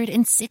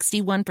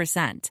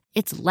 161%.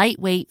 It's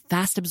lightweight,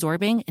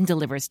 fast-absorbing, and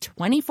delivers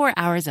 24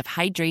 hours of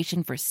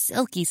hydration for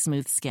silky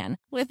smooth skin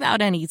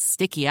without any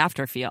sticky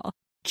afterfeel.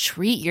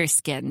 Treat your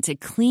skin to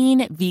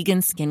clean,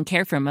 vegan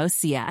skincare from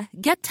Osea.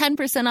 Get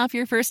 10% off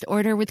your first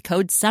order with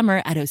code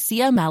SUMMER at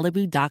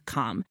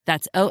OseaMalibu.com.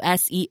 That's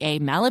OSEA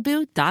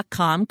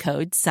Malibu.com,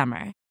 code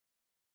SUMMER.